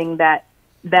something that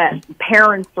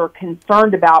parents are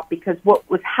concerned about, because what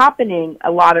was happening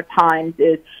a lot of times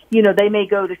is, they may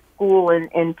go to school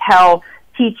and tell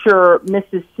teacher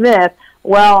Mrs. Smith,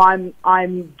 well,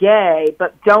 I'm gay,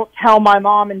 but don't tell my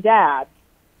mom and dad.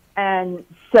 And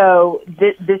so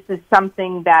this is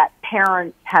something that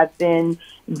parents have been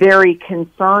very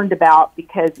concerned about,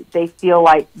 because they feel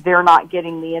like they're not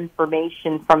getting the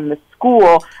information from the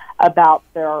school about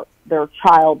their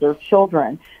child or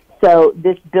children. So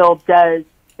this bill does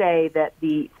say that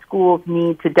the schools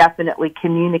need to definitely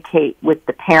communicate with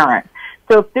the parents.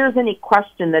 So if there's any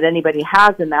question that anybody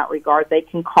has in that regard, they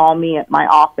can call me at my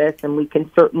office, and we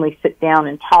can certainly sit down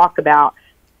and talk about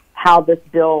how this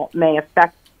bill may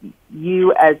affect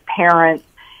you as parents,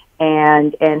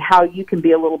 and how you can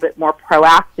be a little bit more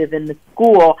proactive in the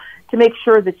school to make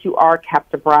sure that you are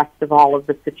kept abreast of all of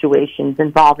the situations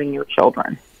involving your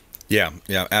children. Yeah,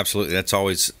 absolutely. That's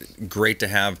always great to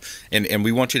have. And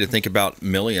we want you to think about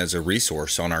Millie as a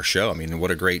resource on our show. I mean,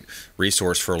 what a great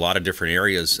resource for a lot of different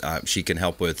areas. She can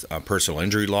help with personal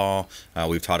injury law.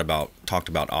 We've talked about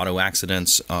auto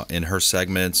accidents in her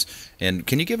segments. And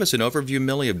can you give us an overview,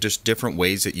 Millie, of just different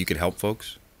ways that you could help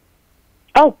folks?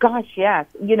 Oh, gosh, yes.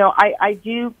 You know, I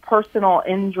do personal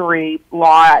injury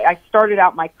law. I started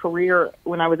out my career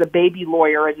when I was a baby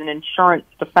lawyer as an insurance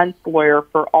defense lawyer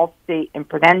for Allstate and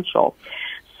Prudential.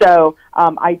 So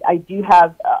I do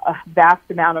have a vast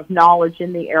amount of knowledge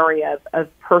in the area of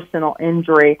personal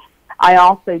injury. I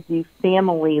also do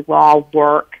family law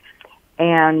work,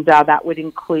 and that would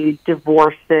include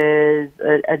divorces,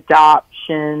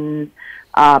 adoptions,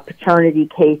 paternity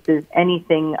cases,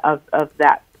 anything of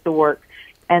that sort.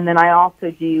 And then I also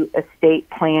do estate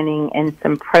planning and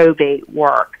some probate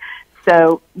work.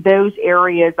 So those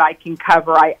areas I can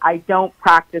cover. I don't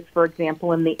practice, for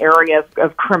example, in the area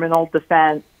of criminal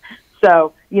defense.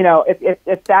 So, you know,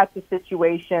 if that's a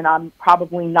situation, I'm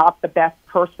probably not the best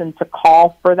person to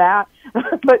call for that.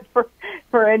 But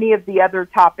for any of the other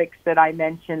topics that I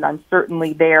mentioned, I'm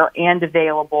certainly there and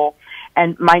available.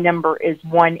 And my number is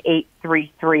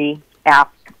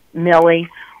 1-833-ASK-MILLIE.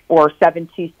 or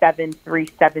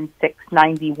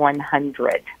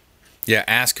 727-376-9100. Yeah,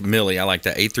 Ask Millie. I like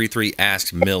that.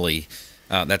 833-ASK-MILLIE.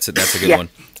 That's a good one.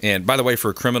 And by the way,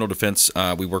 for criminal defense,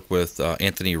 we work with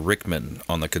Anthony Rickman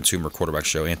on the Consumer Quarterback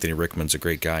Show. Anthony Rickman's a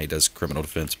great guy. He does criminal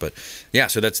defense. But yeah,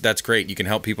 so that's great. You can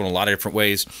help people in a lot of different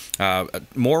ways.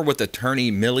 More with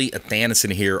attorney Millie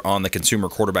Athanason here on the Consumer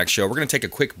Quarterback Show. We're going to take a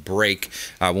quick break.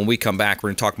 When we come back, we're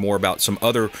going to talk more about some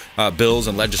other bills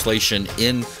and legislation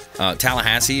in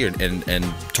Tallahassee and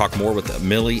talk more with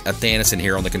Millie Athanason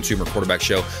here on the Consumer Quarterback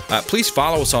Show. Please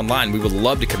follow us online. We would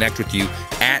love to connect with you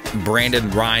at Brandon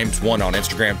Rhymes1 on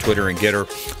Instagram, Twitter, and Getter.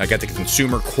 I got the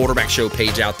Consumer Quarterback Show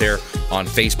page out there on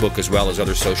Facebook as well as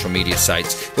other social media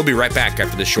sites. We'll be right back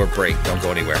after this short break. Don't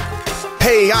go anywhere.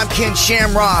 Hey, I'm Ken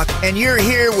Shamrock, and you're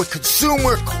here with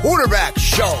Consumer Quarterback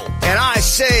Show. And I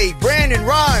say, Brandon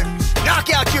Rhymes,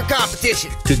 knock out your competition.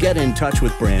 To get in touch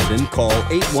with Brandon, call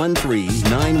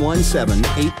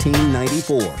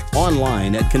 813-917-1894.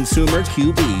 Online at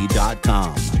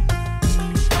consumerqb.com.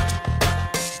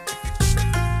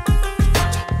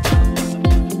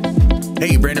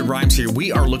 Hey, Brandon Rhymes here.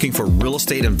 We are looking for real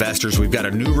estate investors. We've got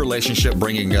a new relationship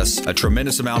bringing us a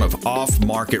tremendous amount of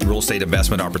off-market real estate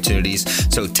investment opportunities.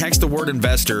 So text the word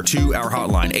investor to our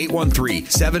hotline,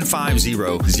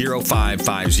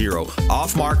 813-750-0550.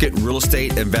 Off-market real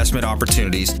estate investment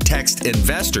opportunities. Text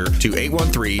investor to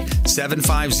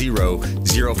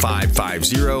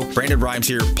 813-750-0550. Brandon Rhymes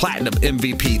here, Platinum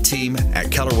MVP team at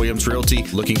Keller Williams Realty,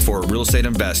 looking for real estate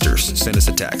investors. Send us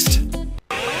a text.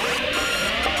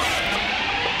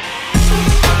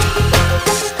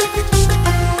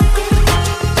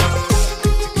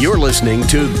 You're listening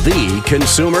to The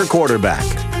Consumer Quarterback,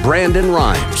 Brandon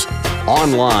Rhymes,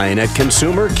 online at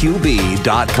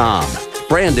consumerqb.com.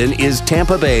 Brandon is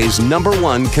Tampa Bay's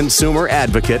 #1 consumer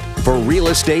advocate for real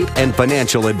estate and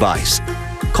financial advice.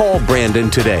 Call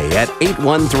Brandon today at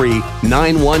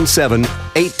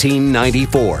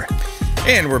 813-917-1894.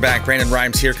 And we're back. Brandon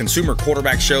Rhymes here, Consumer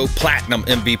Quarterback Show, Platinum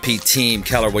MVP team,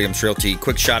 Keller Williams Realty.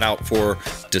 Quick shout out for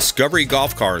Discovery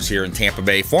Golf Cars here in Tampa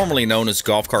Bay, formerly known as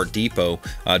Golf Cart Depot,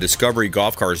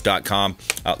 discoverygolfcars.com.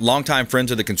 Longtime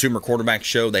friends of the Consumer Quarterback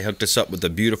Show. They hooked us up with the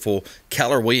beautiful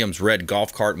Keller Williams red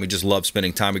golf cart, and we just love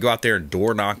spending time. We go out there and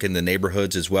door knock in the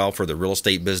neighborhoods as well for the real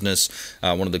estate business.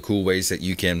 One of the cool ways that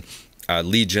you can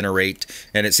lead generate,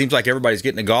 and it seems like everybody's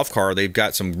getting a golf car. They've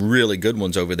got some really good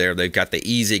ones over there. They've got the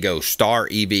Easy Go, Star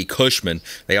EV, Cushman.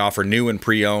 They offer new and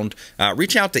pre-owned.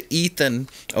 Reach out to Ethan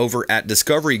over at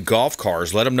Discovery Golf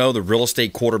Cars. Let them know the real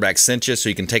estate quarterback sent you so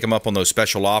you can take them up on those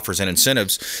special offers and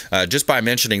incentives just by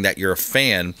mentioning that you're a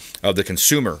fan of the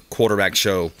Consumer Quarterback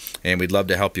Show, and we'd love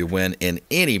to help you win in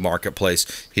any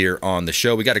marketplace here on the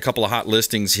show. We got a couple of hot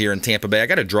listings here in Tampa Bay. I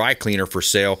got a dry cleaner for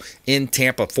sale in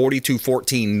Tampa,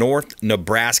 4214 North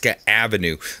Nebraska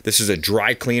Avenue. This is a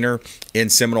dry cleaner in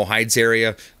Seminole Heights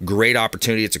area. Great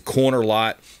opportunity. It's a corner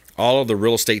lot. All of the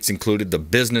real estate's included. The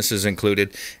business is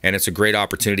included. And it's a great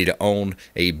opportunity to own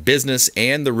a business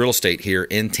and the real estate here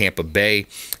in Tampa Bay.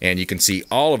 And you can see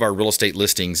all of our real estate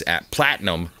listings at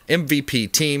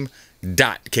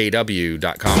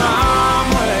platinummvpteam.kw.com.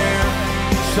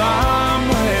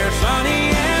 Somewhere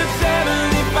sunny and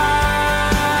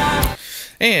 75.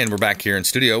 And we're back here in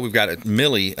studio. We've got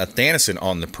Millie Athanason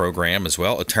on the program as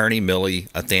well. Attorney Millie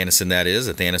Athanason, that is,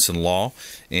 Athanason Law.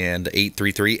 And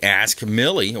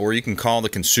 833-ASK-MILLIE, or you can call the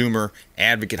Consumer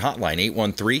Advocate Hotline,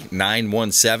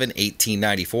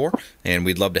 813-917-1894. And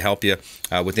we'd love to help you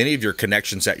with any of your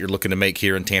connections that you're looking to make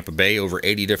here in Tampa Bay. Over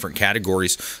 80 different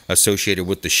categories associated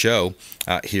with the show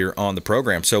here on the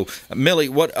program. So, Millie,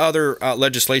 what other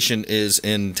legislation is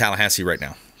in Tallahassee right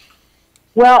now?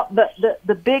 Well,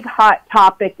 the big hot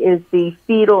topic is the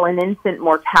Fetal and Infant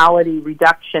Mortality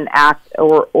Reduction Act,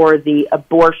 or the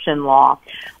abortion law.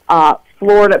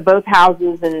 Florida, both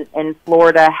houses in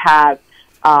Florida have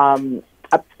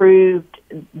approved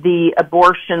the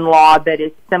abortion law that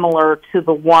is similar to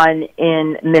the one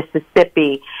in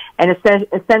Mississippi. And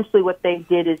essentially what they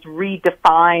did is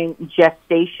redefine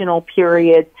gestational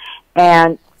periods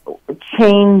and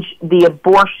change the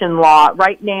abortion law.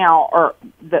 Right now, or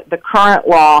the current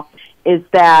law is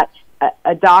that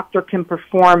a doctor can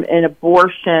perform an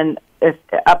abortion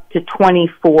up to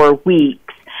 24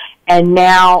 weeks. And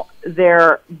now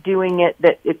they're doing it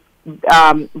that it's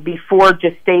before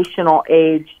gestational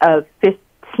age of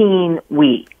 15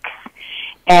 weeks.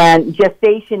 And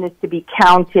gestation is to be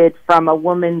counted from a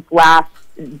woman's last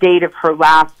date of her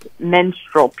last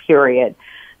menstrual period.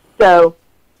 So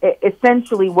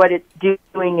essentially what it's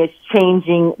doing is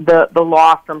changing the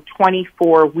law from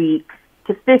 24 weeks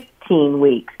to 15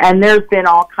 weeks. And there's been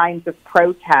all kinds of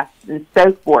protests and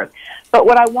so forth. But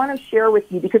what I want to share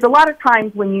with you, because a lot of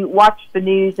times when you watch the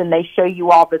news and they show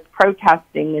you all this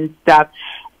protesting and stuff,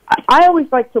 I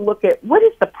always like to look at what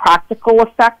is the practical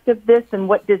effect of this and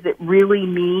what does it really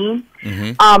mean.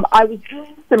 Mm-hmm. I was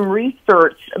doing some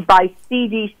research by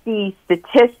CDC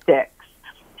statistics,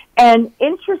 and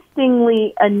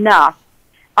interestingly enough,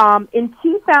 in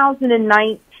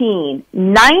 2019,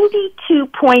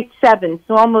 92.7,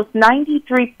 so almost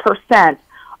 93%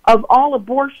 of all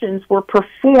abortions were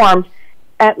performed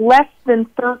at less than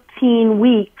 13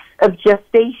 weeks of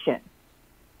gestation.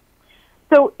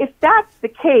 So if that's the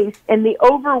case, and the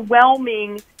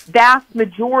overwhelming vast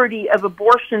majority of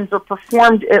abortions are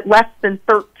performed at less than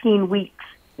 13 weeks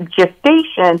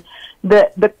gestation,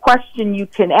 the question you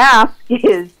can ask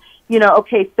is,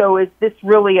 okay, so is this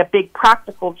really a big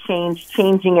practical change,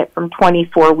 changing it from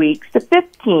 24 weeks to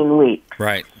 15 weeks?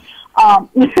 Right.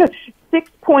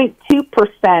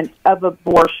 6.2% of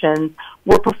abortions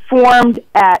were performed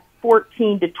at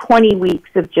 14 to 20 weeks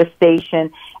of gestation,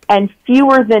 and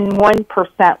fewer than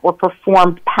 1% were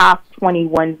performed past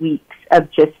 21 weeks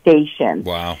of gestation.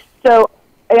 Wow. So,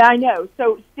 I know.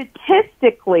 So,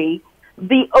 statistically,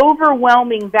 the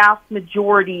overwhelming vast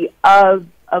majority of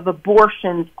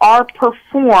abortions are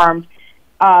performed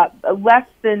less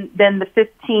than the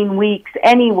 15 weeks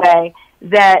anyway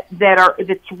that's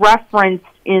referenced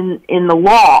in the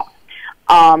law.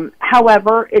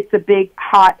 However, it's a big,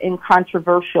 hot, and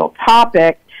controversial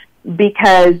topic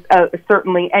because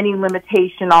certainly any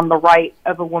limitation on the right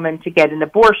of a woman to get an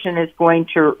abortion is going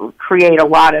to create a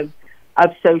lot of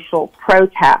social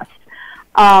protest.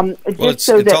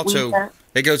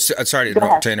 It goes. Sorry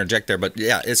to interject there, but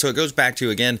yeah. So it goes back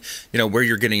to, again, where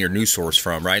you're getting your news source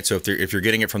from, right? So if you're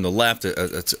getting it from the left,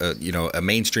 it's a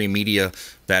mainstream media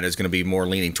that is going to be more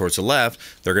leaning towards the left.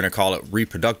 They're going to call it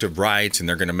reproductive rights, and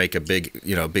they're going to make a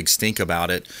big stink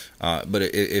about it. But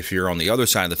if you're on the other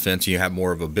side of the fence, you have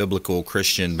more of a biblical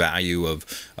Christian value of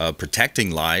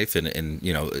protecting life, and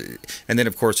then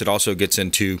of course it also gets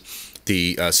into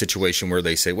the situation where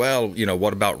they say, well,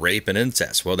 what about rape and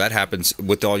incest? Well, that happens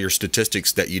with all your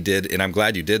statistics that you did, and I'm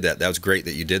glad you did that. That was great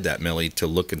that you did that, Millie, to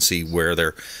look and see where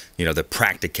they're, the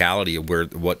practicality of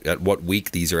at what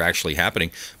week these are actually happening.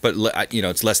 But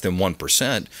it's less than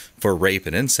 1% for rape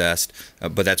and incest.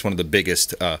 But that's one of the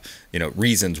biggest,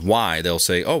 reasons why they'll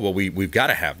say, oh, well, we've got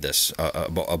to have this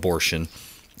abortion,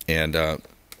 and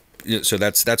so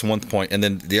that's one point. And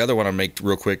then the other one I'll make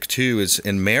real quick too is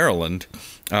in Maryland.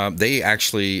 I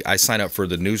sign up for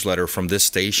the newsletter from this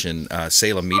station.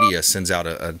 Salem Media sends out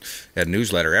a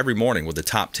newsletter every morning with the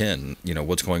top 10,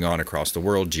 what's going on across the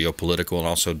world, geopolitical and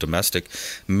also domestic.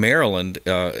 Maryland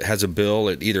has a bill,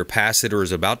 it either passed it or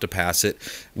is about to pass it,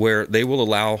 where they will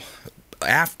allow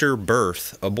after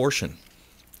birth abortion,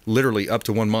 literally up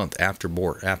to 1 month after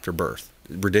birth.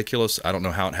 Ridiculous. I don't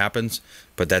know how it happens,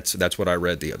 but that's what I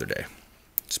read the other day.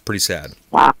 It's pretty sad.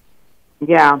 Wow.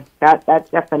 Yeah,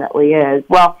 that definitely is.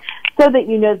 Well, so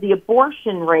that the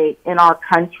abortion rate in our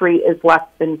country is less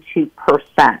than 2%.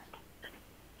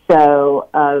 So,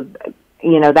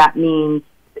 that means,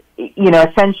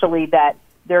 essentially that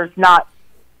there's not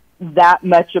that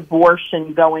much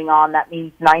abortion going on. That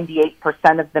means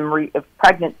 98% of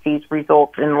pregnancies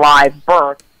result in live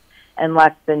birth. and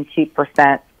less than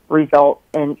 2% result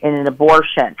in an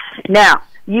abortion. Now,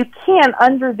 you can,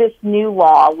 under this new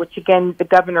law, which again the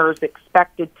governor is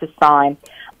expected to sign,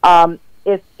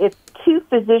 if two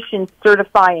physicians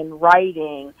certify in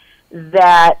writing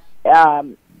that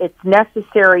it's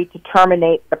necessary to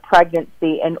terminate the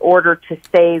pregnancy in order to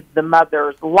save the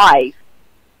mother's life,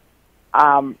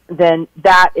 then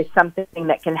that is something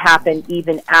that can happen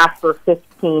even after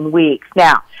 15 weeks.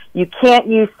 Now, you can't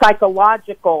use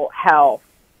psychological health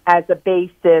as a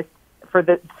basis for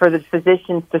the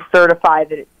physicians to certify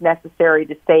that it's necessary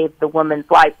to save the woman's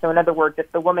life. So in other words,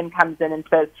 if the woman comes in and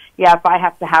says, yeah, if I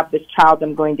have to have this child,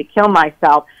 I'm going to kill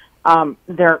myself,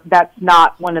 that's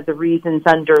not one of the reasons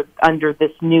under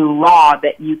this new law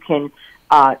that you can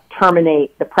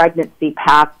terminate the pregnancy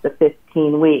past the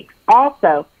 15 weeks.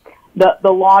 Also, the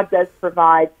law does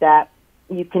provide that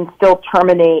you can still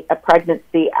terminate a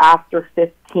pregnancy after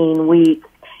 15 weeks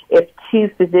if two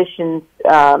physicians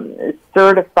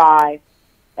certify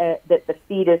that the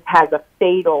fetus has a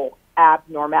fatal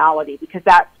abnormality, because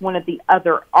that's one of the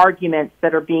other arguments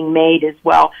that are being made as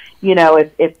well. You know,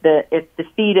 if the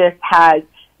fetus has,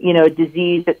 you know, a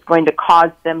disease that's going to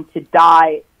cause them to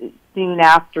die soon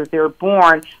after they're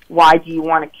born, why do you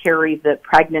want to carry the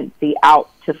pregnancy out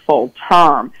to full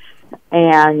term?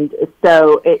 And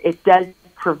so it does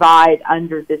provide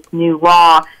under this new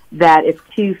law that if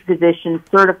two physicians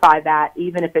certify that,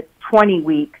 even if it's 20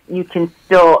 weeks, you can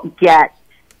still get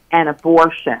an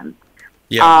abortion.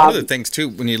 Yeah, one of the things too,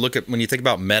 when you think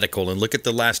about medical and look at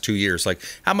the last 2 years, like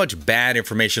how much bad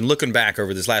information, looking back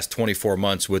over this last 24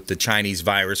 months with the Chinese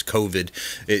virus, COVID,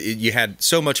 you had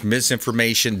so much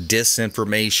misinformation,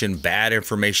 disinformation, bad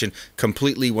information,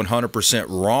 completely 100%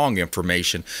 wrong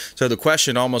information. So the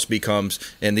question almost becomes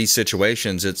in these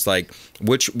situations, it's like,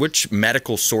 which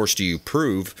medical source do you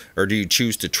prove or do you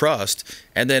choose to trust?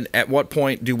 And then at what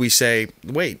point do we say,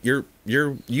 wait, you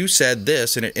said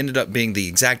this and it ended up being the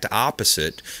exact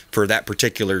opposite for that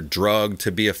particular drug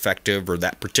to be effective, or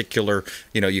that particular,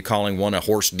 you calling one a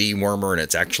horse dewormer and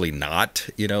it's actually not,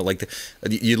 like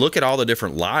you look at all the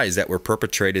different lies that were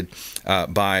perpetrated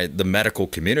by the medical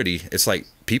community. It's like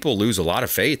people lose a lot of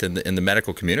faith in the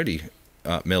medical community,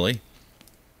 Millie.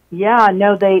 Yeah,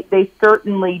 no, they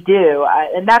certainly do.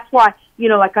 And that's why,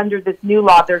 like under this new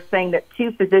law, they're saying that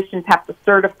two physicians have to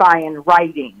certify in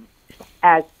writing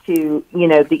as to,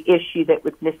 the issue that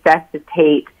would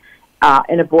necessitate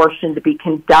an abortion to be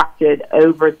conducted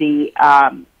over the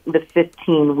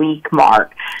 15-week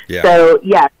mark. Yeah. So,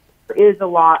 yes, there is a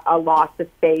loss of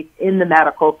faith in the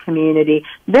medical community.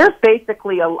 There's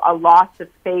basically a loss of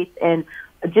faith in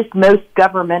just most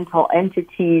governmental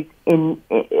entities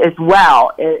as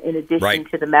well, in addition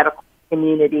to the medical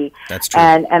community. That's true.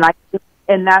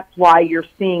 And that's why you're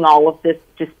seeing all of this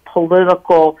just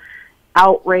political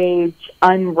outrage,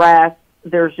 unrest.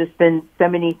 There's just been so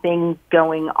many things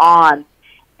going on,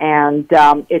 and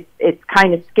it's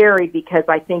kind of scary because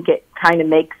I think it kind of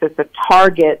makes us a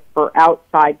target for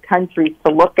outside countries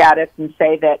to look at us and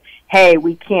say that, hey,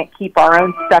 we can't keep our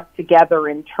own stuff together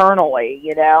internally,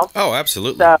 Oh,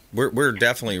 absolutely. So, we're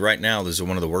definitely right now. This is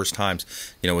one of the worst times,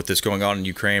 with this going on in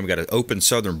Ukraine. We got an open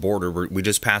southern border. We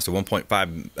just passed a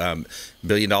 $1.5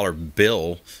 billion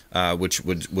bill, which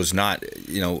was not,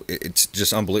 it's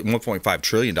just unbelievable. $1.5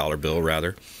 trillion bill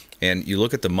rather. And you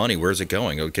look at the money, where's it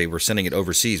going? Okay, we're sending it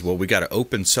overseas. Well, we got an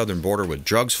open southern border with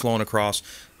drugs flowing across.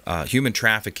 Human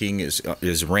trafficking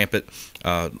is rampant.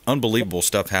 Unbelievable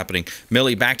stuff happening.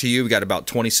 Millie, back to you. We got about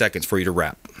 20 seconds for you to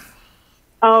wrap.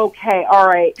 Okay, all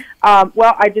right.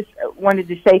 Well, I just wanted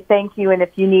to say thank you, and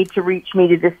if you need to reach me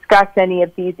to discuss any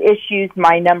of these issues,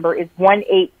 my number is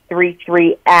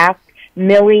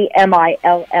 1-833-ASK-MILLY,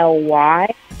 MILLY,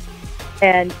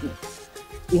 and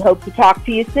we hope to talk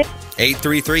to you soon.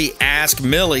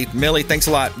 833-ASK-MILLY. Millie, thanks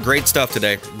a lot. Great stuff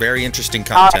today. Very interesting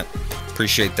content.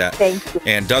 Appreciate that. Thank you.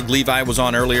 And Doug Levi was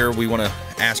on earlier. We want to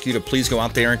ask you to please go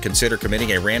out there and consider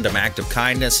committing a random act of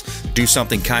kindness. Do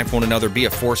something kind for one another. Be a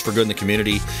force for good in the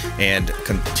community. And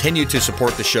continue to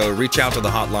support the show. Reach out to the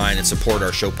hotline and support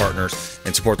our show partners.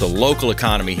 And support the local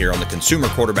economy here on the Consumer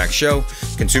Quarterback Show,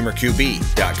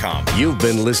 ConsumerQB.com. You've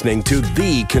been listening to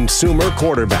The Consumer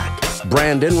Quarterback,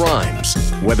 Brandon Rhymes.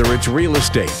 Whether it's real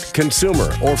estate,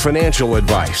 consumer, or financial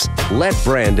advice, let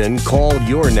Brandon call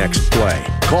your next play.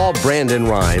 Call Brandon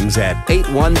Rhymes at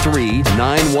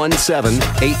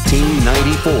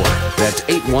 813-917-1894. That's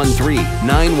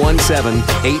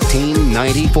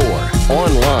 813-917-1894.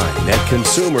 Online at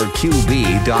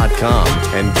ConsumerQB.com.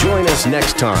 And join us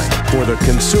next time for the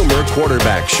Consumer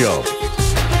Quarterback Show.